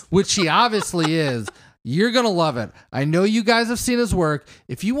dad, which he obviously is, you're gonna love it. I know you guys have seen his work.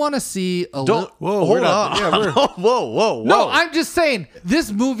 If you want to see a Whoa, hold on. Yeah, whoa. No, I'm just saying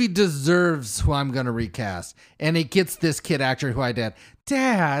this movie deserves who I'm gonna recast, and it gets this kid actor who I did.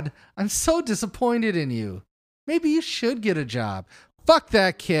 Dad, I'm so disappointed in you. Maybe you should get a job. Fuck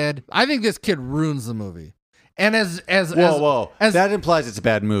that kid. I think this kid ruins the movie. And as that implies it's a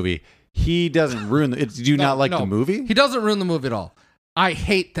bad movie. He doesn't ruin it. Do you not like the movie? He doesn't ruin the movie at all. I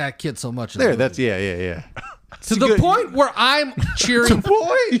hate that kid so much. There, that's yeah. To the point where I'm cheering.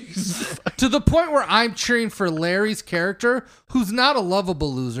 To the point where I'm cheering for Larry's character, who's not a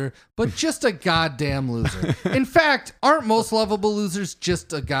lovable loser, but just a goddamn loser. In fact, aren't most lovable losers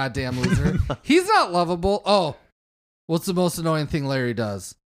just a goddamn loser? He's not lovable. Oh, what's the most annoying thing Larry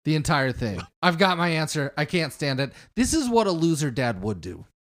does? The entire thing. I've got my answer. I can't stand it. This is what a loser dad would do.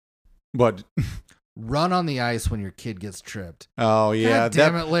 What? Run on the ice when your kid gets tripped. Oh yeah, God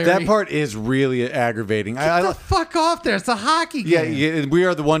damn it, Larry. That part is really aggravating. Get the fuck off there! It's a hockey game. Yeah, we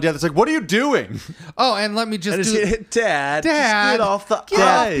are the one dad that's like, "What are you doing?" Oh, and let me just Dad, just Dad, get off the get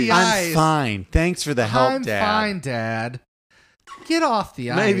off the ice. I'm fine. Thanks for the help, I'm Dad. fine, Dad. Get off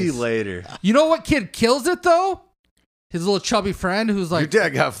the ice. Maybe later. You know what kid kills it though? His little chubby friend who's like, Your dad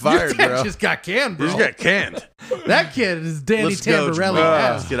got fired, your dad bro. just got canned, bro. You just got canned. That kid is Danny Let's go, Tamborelli. Jamal.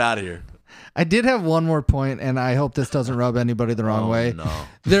 esque. Let's get out of here. I did have one more point, and I hope this doesn't rub anybody the wrong way. No.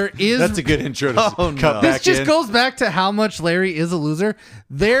 There is That's a good intro to cut no. back This just in. goes back to how much Larry is a loser.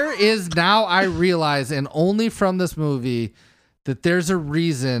 There is now, I realize, and only from this movie, that there's a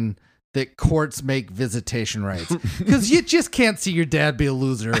reason that courts make visitation rights. Because you just can't see your dad be a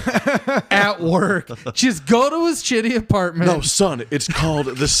loser at work. Just go to his shitty apartment. No, son, it's called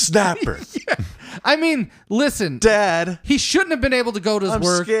the Snapper. I mean, listen. Dad. He shouldn't have been able to go to his I'm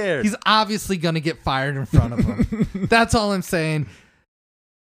work. scared. He's obviously going to get fired in front of him. That's all I'm saying.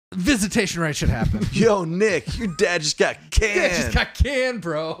 Visitation rights should happen. Yo, Nick, your dad just got canned. Yeah, just got canned,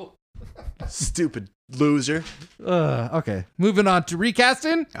 bro. Stupid loser. Okay, moving on to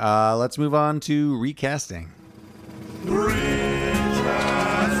recasting. Let's move on to recasting.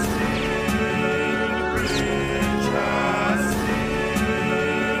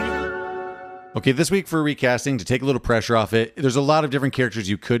 Okay, this week for recasting, to take a little pressure off it, there's a lot of different characters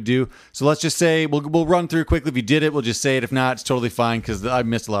you could do. So let's just say, we'll run through quickly. If you did it, we'll just say it. If not, it's totally fine because I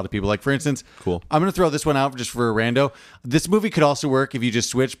missed a lot of people. Like, for instance, Cool. I'm going to throw this one out just for a rando. This movie could also work if you just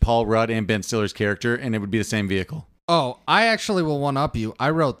switch Paul Rudd and Ben Stiller's character, and it would be the same vehicle. Oh, I actually will one-up you.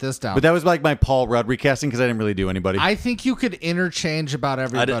 I wrote this down. But that was like my Paul Rudd recasting because I didn't really do anybody. I think you could interchange about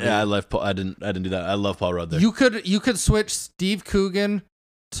everybody. I left Paul. I didn't do that. I love Paul Rudd there. You could switch Steve Coogan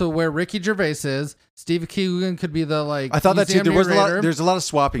to where Ricky Gervais is. Steve Coogan could be the I thought that too. museum There's a lot of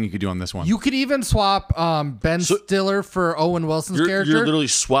swapping you could do on this one. You could even swap Ben Stiller for Owen Wilson's character. You're literally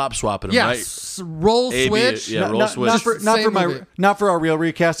swapping them, yeah, right? Roll A, B, switch. yeah, roll switch. Not for our real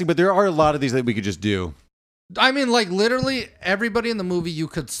recasting, but there are a lot of these that we could just do. I mean, like literally everybody in the movie you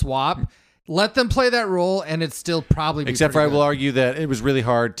could swap. Let them play that role, and it's still probably be Except for I pretty will good. argue that it was really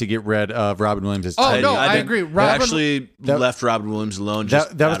hard to get rid of Robin Williams as Oh, Teddy. no, I didn't- agree. I Robin- actually left Robin Williams alone.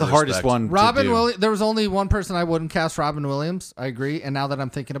 Just that was out the of hardest respect. one. Robin to do. Williams. There was only one person I wouldn't cast Robin Williams. I agree. And now that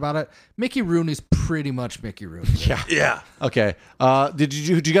I'm thinking about it, Mickey Rooney's pretty much Mickey Rooney. Yeah. Okay. Did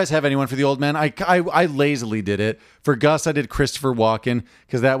you guys have anyone for the old man? I lazily did it. For Gus, I did Christopher Walken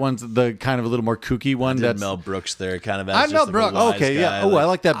because that one's the kind of a little more kooky one. Did That's Mel Brooks there, kind of. As I'm just Mel like a Brooks. wise okay. guy, Yeah. Oh, I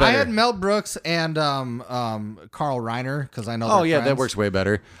like that better. I had Mel Brooks and Carl Reiner because I know. Oh they're yeah, that friends. works way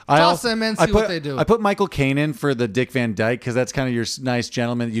better. Toss them in, see what they do. I put Michael Caine in for the Dick Van Dyke because that's kind of your nice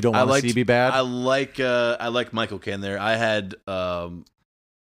gentleman that you don't want to see be bad. I like Michael Caine there. I had who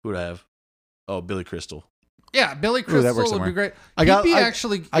would I have? Oh, Billy Crystal. Yeah, Billy Ooh, that Crystal works would somewhere. be great. I got He'd be I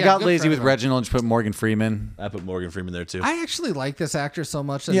actually. got good lazy for with everyone. Reginald and just put Morgan Freeman. I put Morgan Freeman there too. I actually like this actor so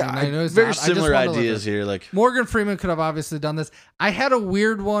much. That Yeah, I know he's Very not. I just similar wanna look ideas at- here. Like Morgan Freeman could have obviously done this. I had a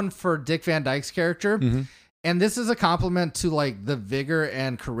weird one for Dick Van Dyke's character, Mm-hmm. and this is a compliment to like the vigor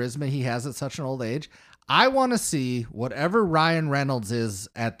and charisma he has at such an old age. I want to see whatever Ryan Reynolds is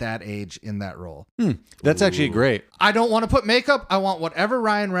at that age in that role. That's actually great. I don't want to put makeup. I want whatever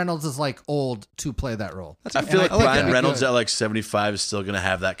Ryan Reynolds is like old to play that role. I feel like I think Ryan it'd be Reynolds good. at like 75 is still gonna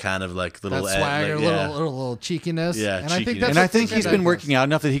have that kind of like little That swagger, like, yeah. little cheekiness. Yeah, and I think cheekiness. that's And I what think Dick he's Van been Dyke working is. out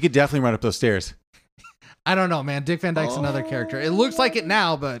enough that he could definitely run up those stairs. I don't know, man. Dick Van Dyke's another character. It looks like it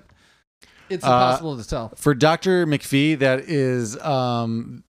now, but it's impossible to tell. For Dr. McPhee, that is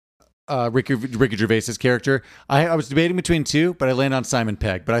Ricky Gervais's character. I was debating between two, but I landed on Simon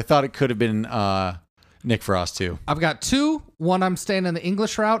Pegg. But I thought it could have been Nick Frost too. I've got two. One, I'm staying in the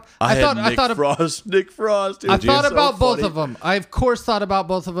English route. I thought had Nick Frost. Nick Frost. I dude. thought So about both funny. of them. I of course thought about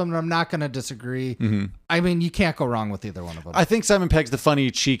both of them, and I'm not going to disagree. I mean, you can't go wrong with either one of them. I think Simon Pegg's the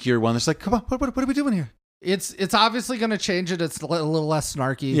funny, cheekier one. That's like, come on, what are we doing here? It's obviously going to change it. It's a little less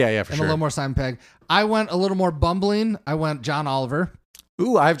snarky. Yeah, for and sure. a little more Simon Pegg. I went a little more bumbling. I went John Oliver.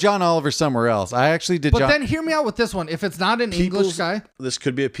 Ooh, I have John Oliver somewhere else. I actually did. But John. then hear me out with this one. If it's not an English People's- guy, This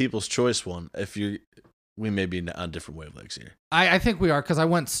could be a people's choice one. If we may be on different wavelengths here. I think we are because I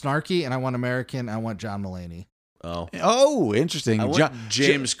went snarky and I went American. I went John Mulaney. Oh, interesting. I went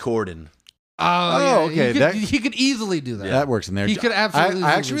James Corden. Oh, okay, He could easily do that. That works in there. He could absolutely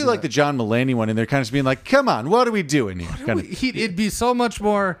I actually do like that. the John Mulaney one, and they're kind of just being like, "Come on, what are we doing here?" Kind of. It'd be so much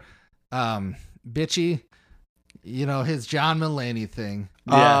more bitchy. You know, his John Mulaney thing.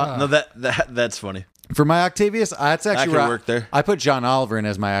 Yeah, no, that's funny. For my Octavius, that's actually could where work there. I put John Oliver in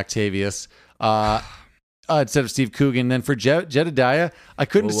as my Octavius instead of Steve Coogan. Then for Jedediah, I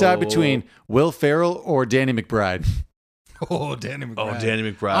couldn't decide between Will Ferrell or Danny McBride. Oh, Danny McBride. Oh,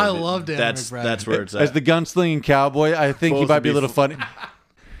 Danny McBride. I love Danny McBride. That's where it's at. As the gunslinging cowboy, I think he Both might would be a be little funny.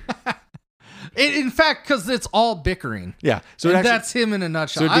 In fact, because it's all bickering. Yeah, so And it actually- that's him in a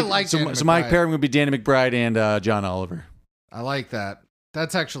nutshell. so I like so, Danny so my McBride. pairing would be Danny McBride and John Oliver. I like that.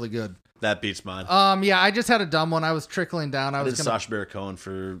 That's actually good. That beats mine. Yeah, I just had a dumb one. I was trickling down. I I was did gonna. Sacha Baron Cohen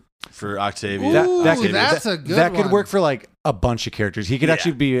for Octavia. Ooh, that's a good That could one. work for like a bunch of characters. He could Yeah.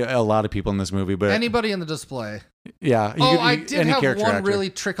 actually be a lot of people in this movie, but Anybody in the display. yeah. he Oh, could be I did any have character one actor. really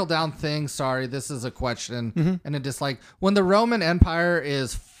trickle down thing. Sorry, this is a question Mm-hmm. and a dislike. When the Roman Empire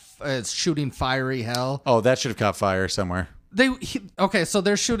is shooting fiery hell, Oh, that should have caught fire somewhere. okay, so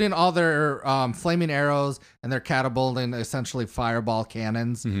they're shooting all their flaming arrows and they're catapulting essentially fireball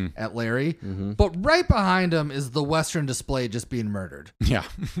cannons Mm-hmm. at Larry. But right behind him is the Western display just being murdered. Yeah.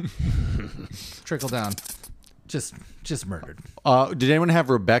 Trickle down, just murdered. Did anyone have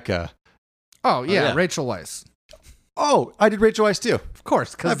Rebecca? Oh yeah, yeah. Rachel Weisz, Oh, I did Rachel Weisz too. of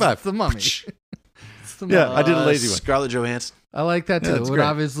course, because High five. it's the Mummy. It's the Yeah, Mummy. I did a lazy one. Scarlett Johansson. I like that too. Yeah, It that's would great.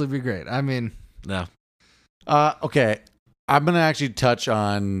 obviously be great. I mean, No. Okay, I'm gonna actually touch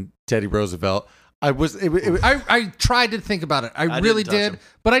on Teddy Roosevelt. I tried to think about it. I didn't really touch did, him.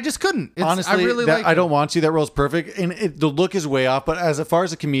 but I just couldn't. honestly, I really like. I don't want to. That role's perfect, and the look is way off. But as far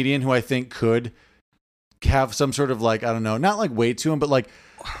as a comedian who I think could have some sort of like I don't know, not like weight to him, but like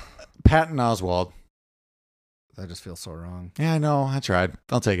Patton Oswalt. That just feels so wrong. Yeah, I know. I tried.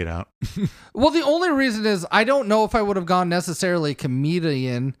 I'll take it out. Well, the only reason is I don't know if I would have gone necessarily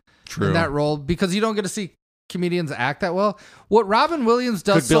comedian True. in that role because you don't get to see comedians act that well. What Robin Williams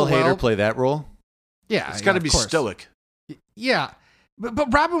does Could Bill so Hader well, play that role? yeah, It's got to of be course. stoic. Yeah,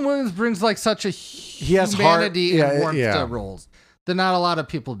 but Robin Williams brings like such a has humanity heart- and yeah, warmth yeah. to roles that not a lot of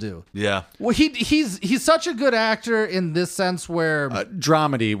people do. Yeah. Well, he's such a good actor in this sense where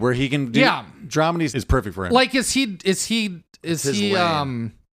Dramedy, where he can do. Yeah. Dramedy is perfect for him. like is he his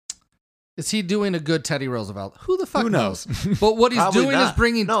lane. is he doing a good Teddy Roosevelt? Who the fuck Who knows? But what he's Probably doing is not.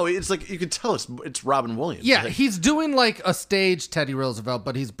 bringing No, it's like you could tell it's Robin Williams. yeah, Like, he's doing like a stage Teddy Roosevelt,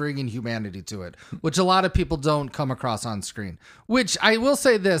 but he's bringing humanity to it, which a lot of people don't come across on screen. Which I will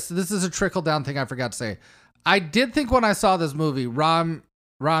say this is a trickle down thing I forgot to say. I did think when I saw this movie,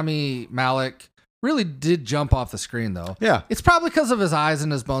 Rami Malek really did jump off the screen though. Yeah. It's probably because of his eyes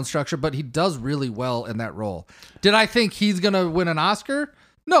and his bone structure, but he does really well in that role. Did I think he's going to win an Oscar?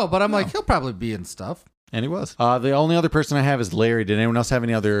 No, but I'm like, he'll probably be in stuff. And he was. The only other person I have is Larry. Did anyone else have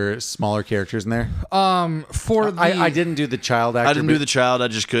any other smaller characters in there? For the I didn't do the child actor. I didn't but- do the child. I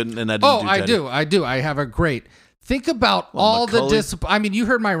just couldn't, and I didn't. Oh, do I Teddy. do. I have a great. Think about all the Macaulay? I mean, you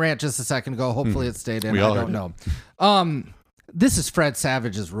heard my rant just a second ago. Hopefully, it stayed in. We I all don't heard know. This is Fred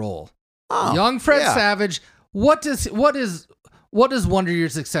Savage's role. Oh, Young Fred yeah. Savage. What is what is Wonder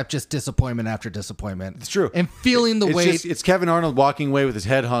Years except just disappointment after disappointment? It's true. And feeling the weight. It's Kevin Arnold walking away with his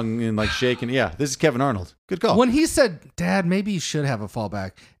head hung and like shaking. Yeah, this is Kevin Arnold. Good call. When he said, "Dad, maybe you should have a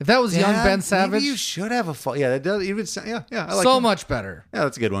fallback." If that was young Ben Savage, maybe you should have a fall. Yeah, that does even. Yeah. I like so that. much better. Yeah,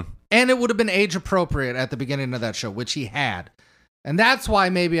 that's a good one. And it would have been age appropriate at the beginning of that show, which he had. And that's why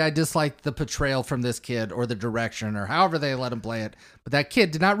maybe I disliked the portrayal from this kid or the direction or however they let him play it. But that kid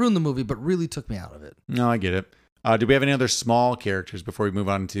did not ruin the movie, but really took me out of it. No, I get it. Do we have any other small characters before we move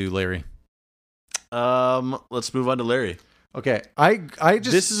on to Larry? Let's move on to Larry. Okay, I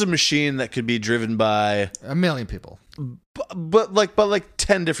just This is a machine that could be driven by, 1 million people. but like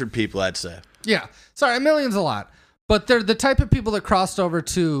 10 different people, I'd say. Yeah. Sorry, 1 million's a lot. But they're the type of people that crossed over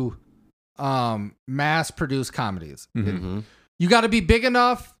to mass-produced comedies. You got to be big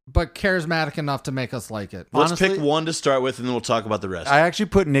enough, but charismatic enough to make us like it. Let's Honestly, pick one to start with, and then we'll talk about the rest. I actually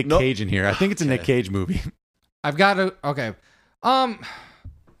put Nick Nope. Cage in here. I think it's a Nick Cage movie. I've got to... Okay.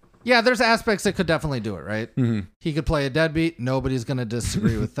 Yeah, there's aspects that could definitely do it, right? Mm-hmm. He could play a deadbeat. Nobody's going to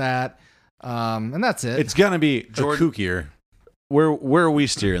disagree with that. And that's it. It's gonna be Jordan- kookier. Where are we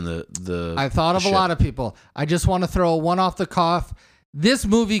steering the I thought of a ship? lot of people. I just want to throw one off the cuff. This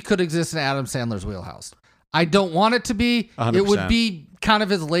movie could exist in Adam Sandler's wheelhouse. I don't want it to be. 100%. It would be kind of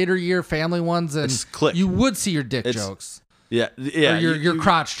his later year family ones, and It's Click. you would see your dick It's- jokes Yeah, or your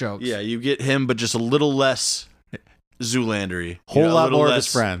crotch jokes. Yeah, you get him, but just a little less Zoolandery. Whole lot more of his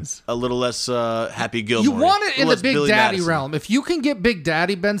less, friends. A little less Happy Gilmore. You want it in the Big Billy Daddy Madison. realm. If you can get Big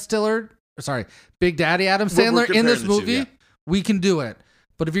Daddy Ben Stiller, Big Daddy Adam We're Sandler in this comparing the two, movie, yeah. we can do it.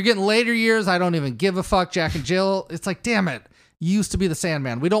 But if you're getting later years, I don't even give a fuck. Jack and Jill, it's like, damn it, you used to be the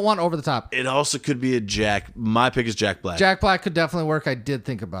Sandman. We don't want over the top. It also could be a Jack. My pick is Jack Black. Jack Black could definitely work. I did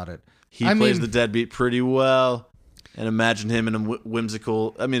think about it. He plays the deadbeat pretty well. And imagine him in a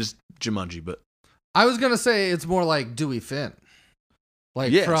whimsical. I mean, it's Jumanji, but I was gonna say it's more like Dewey Finn,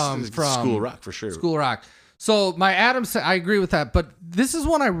 like yeah, from School Rock for sure. School Rock. So my I agree with that, but this is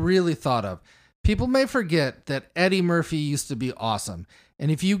one I really thought of. People may forget that Eddie Murphy used to be awesome,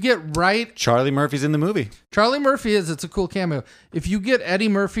 and if you get right, Charlie Murphy's in the movie. Charlie Murphy it's a cool cameo. If you get Eddie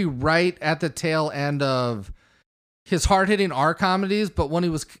Murphy right at the tail end of his hard-hitting R comedies, but when he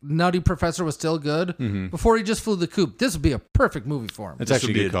was Nutty Professor was still good, before he just flew the coop, this would be a perfect movie for him. It's This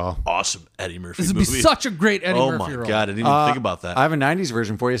actually would a be good call. an awesome Eddie Murphy This would movie. be such a great Eddie oh Murphy my role. god, I didn't even think about that. I have a 90s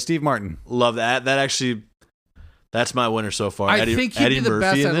version for you. Steve Martin. Love that. That actually, that's my winner so far. I think he'd Eddie be the Murphy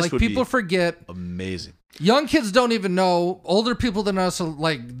best in at this like would people be forget. amazing. Young kids don't even know. Older people than us,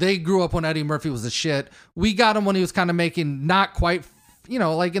 like they grew up when Eddie Murphy was the shit. We got him when he was kind of making not quite,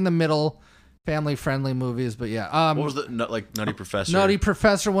 like in the middle, family-friendly movies. But yeah, What was the Nutty Professor? Nutty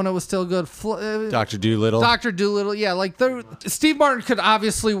Professor when it was still good. Dr. Dolittle. Dr. Dolittle, yeah, like Steve Martin could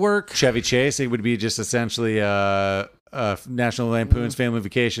obviously work. Chevy Chase. It would be just essentially National Lampoon's Family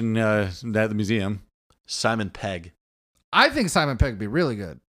Vacation at the museum. Simon Pegg. I think Simon Pegg would be really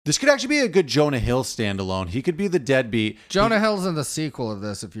good. This could actually be a good Jonah Hill standalone. He could be the deadbeat. Jonah Hill's in the sequel of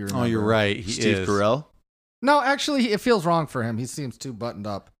this, if you remember. Oh, you're right. He Steve is. Carell. No, actually, it feels wrong for him. He seems too buttoned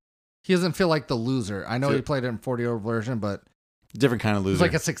up. He doesn't feel like the loser. I know he played it in 40-year version, but Different kind of loser. he's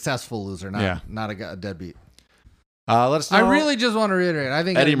like a successful loser, not a deadbeat. Let us know. I really just want to reiterate. I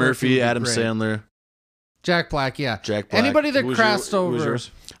think Eddie would Murphy, be Adam great. Sandler, Jack Black, yeah. Jack Black. Anybody that Who was crossed who was over.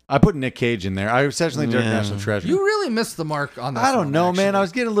 yours? I put Nick Cage in there. I essentially Dirk Yeah. National Treasure. You really missed the mark on this. I don't one, know, man. actually. I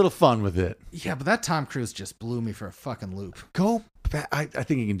was getting a little fun with it. Yeah, but that Tom Cruise just blew me for a fucking loop. Go back. I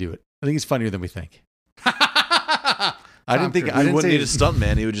think he can do it. I think he's funnier than we think. I I didn't think. He I didn't wouldn't say need a stunt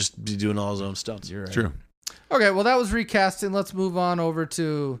man. He would just be doing all his own stunts. You're right. True. Okay, well, that was recasting. Let's move on over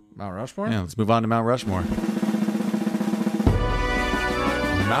to Mount Rushmore. Yeah. Let's move on to Mount Rushmore.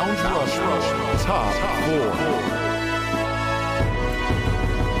 Mount Rushmore. Top 4.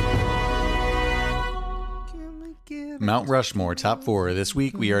 Mount Rushmore, top 4. This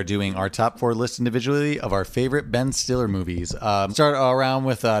week we are doing our top 4 list individually of our favorite Ben Stiller movies. Start around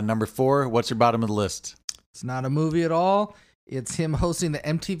with number 4. What's your bottom of the list? It's not a movie at all. It's him hosting the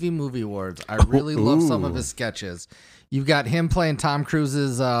MTV Movie Awards. I really love some of his sketches. You've got him playing Tom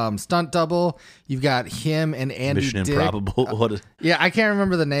Cruise's stunt double. You've got him and Andy Mission Dick. Improbable. What? Yeah, I can't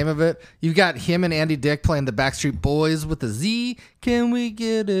remember the name of it. You've got him and Andy Dick playing the Backstreet Boys with the Z. Can we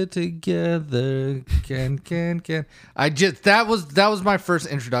get it together? Can. That was my first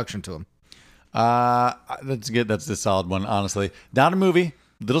introduction to him. That's good. That's a solid one, honestly. Not a movie.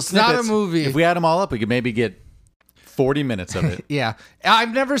 Little not snippets. a movie. If we add them all up, we could maybe get 40 minutes of it. Yeah.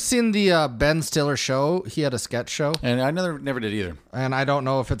 I've never seen the Ben Stiller show. He had a sketch show, And I never did either. and I don't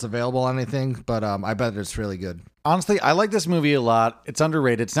know if it's available on anything, but I bet it's really good. Honestly, I like this movie a lot. It's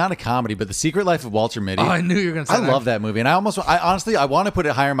underrated. It's not a comedy, but The Secret Life of Walter Mitty. Oh, I knew you were going to say I love that movie. And I honestly, I want to put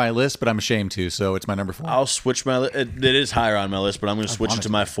it higher on my list, but I'm ashamed to. So it's my number 4. I'll switch my it is higher on my list, but I'm going to switch it to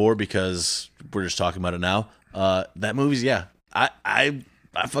my 4 because we're just talking about it now. That movie's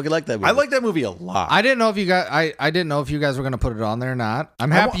I fucking like that movie. I like that movie a lot. I didn't know if you guys. I didn't know if you guys were going to put it on there or not. I'm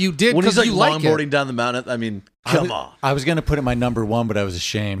happy you did when he's because like you like longboarding it. down the mountain. I mean, come on. I was going to put it my number 1, but I was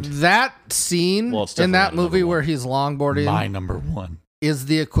ashamed. That scene Well, it's in definitely that not number movie one. where he's longboarding My number 1. is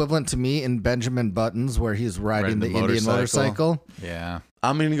the equivalent to me in Benjamin Buttons where he's riding the Indian motorcycle. Yeah.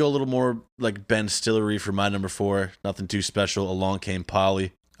 I'm going to go a little more like Ben Stillery for my number 4. Nothing too special. Along Came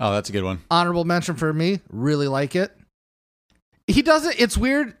Polly. Oh, that's a good one. Honorable mention for me. Really like it. He does it. It's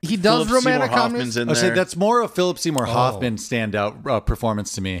weird. He does Philip romantic Seymour comedies. Hoffman's in I there. say that's more a Philip Seymour Oh. Hoffman standout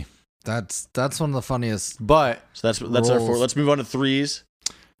performance to me. That's one of the funniest. But So that's our 4. Roles. Let's move on to 3s.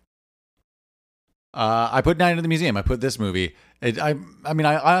 I put Night at the Museum. I put this movie. I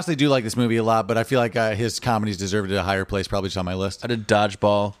honestly do like this movie a lot, but I feel like his comedies deserved a higher place, probably just on my list. I did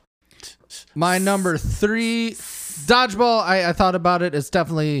Dodgeball. My number 3, Dodgeball. I thought about it. It's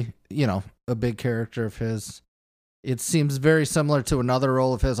definitely, a big character of his. It seems very similar to another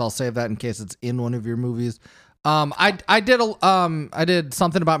role of his. I'll save that in case it's in one of your movies. I did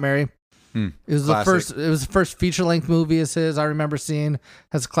Something About Mary. It was Classic. the first feature length movie of his. I remember seeing.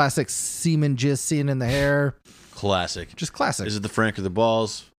 Has a classic semen jizz scene in the hair. Classic. Just classic. Is it the Frank or the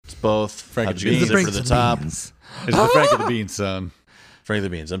balls? It's both. Frank How'd of you the get Beans. it for the top? It's the Frank of the Beans, son. Frank of the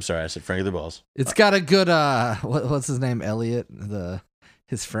Beans. I'm sorry. I said Frank of the balls. It's got a good what's his name? Elliot,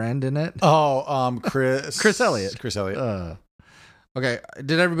 his friend in it. Oh, Chris Elliott. Chris Elliott. Okay,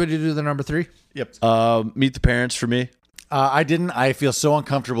 did everybody do the number 3? Yep. Meet the Parents for me. I didn't. I feel so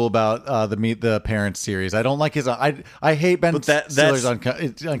uncomfortable about the Meet the Parents series. I don't like his. I hate Ben But that's- Stiller's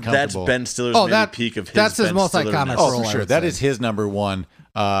it's That's uncomfortable. Ben Stiller's Oh, maybe peak of his. that's his Ben most Stiller-ness. iconic Oh, role, for I sure. would That say. is his number 1.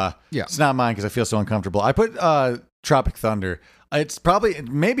 Yeah. It's not mine because I feel so uncomfortable. I put Tropic Thunder. It's probably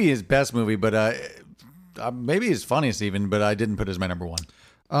maybe his best movie, but maybe his funniest even. But I didn't put it as my number 1.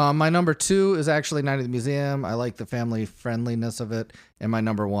 My number 2 is actually Night at the Museum. I like the family friendliness of it, and my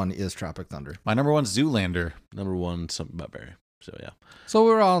number 1 is Tropic Thunder. My number 1's Zoolander. Number 1, Something About Barry. So yeah. So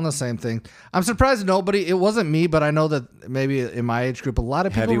we're all on the same thing. I'm surprised nobody. It wasn't me, but I know that maybe in my age group, a lot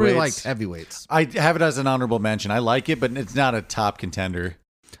of people really Heavyweights. liked Heavyweights. I have it as an honorable mention. I like it, but it's not a top contender.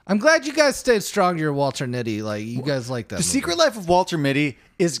 I'm glad you guys stayed strong to your Walter Mitty. Like you guys like that. The movie. Secret Life of Walter Mitty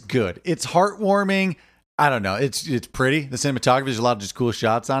is good. It's heartwarming. I don't know. It's pretty. The cinematography, there's a lot of just cool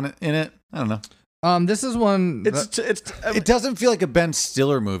shots on it in it. I don't know. This is one. It doesn't feel like a Ben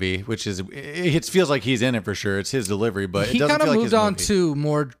Stiller movie, which is it feels like he's in it for sure. It's his delivery, but he it doesn't kind of feel like moved his on movie. to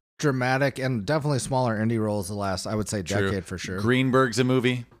more dramatic and definitely smaller indie roles the last, I would say, True. decade for sure. Greenberg's a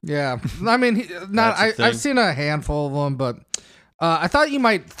movie. Yeah, I mean, That's a I've thing. seen a handful of them, but I thought you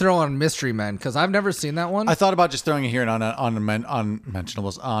might throw on Mystery Men because I've never seen that one. I thought about just throwing it here on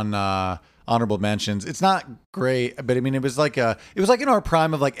mentionables on honorable mentions. It's not great, but I mean, it was like in our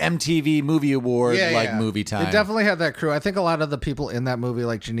prime of like MTV Movie Award movie time. It definitely had that crew. I think a lot of the people in that movie,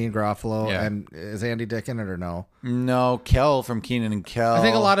 like Janine Garofalo, Yeah. and is Andy Dick in it or no? No, Kel from Keenan and Kel. I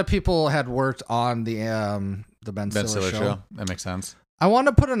think a lot of people had worked on the Ben Ben Stiller Stiller show. show. That makes sense. I want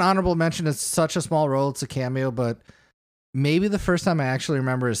to put an honorable mention. It's such a small role. It's a cameo, but maybe the first time I actually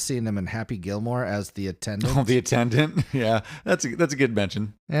remember is seeing him in Happy Gilmore as the attendant. Oh, the attendant. Yeah, that's a good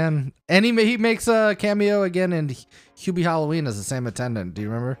mention. And he makes a cameo again in Hubie Halloween as the same attendant. Do you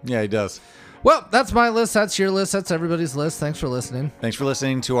remember? Yeah, he does. Well, that's my list. That's your list. That's everybody's list. Thanks for listening. Thanks for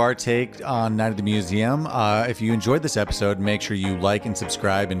listening to our take on Night at the Museum. If you enjoyed this episode, make sure you like and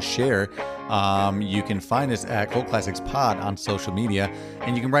subscribe and share. You can find us at Cult Classics Pod on social media,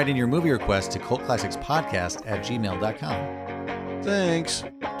 and you can write in your movie request to cultclassicspodcast@gmail.com. Thanks.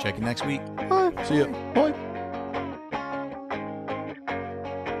 Check you next week. Bye. See ya. Bye.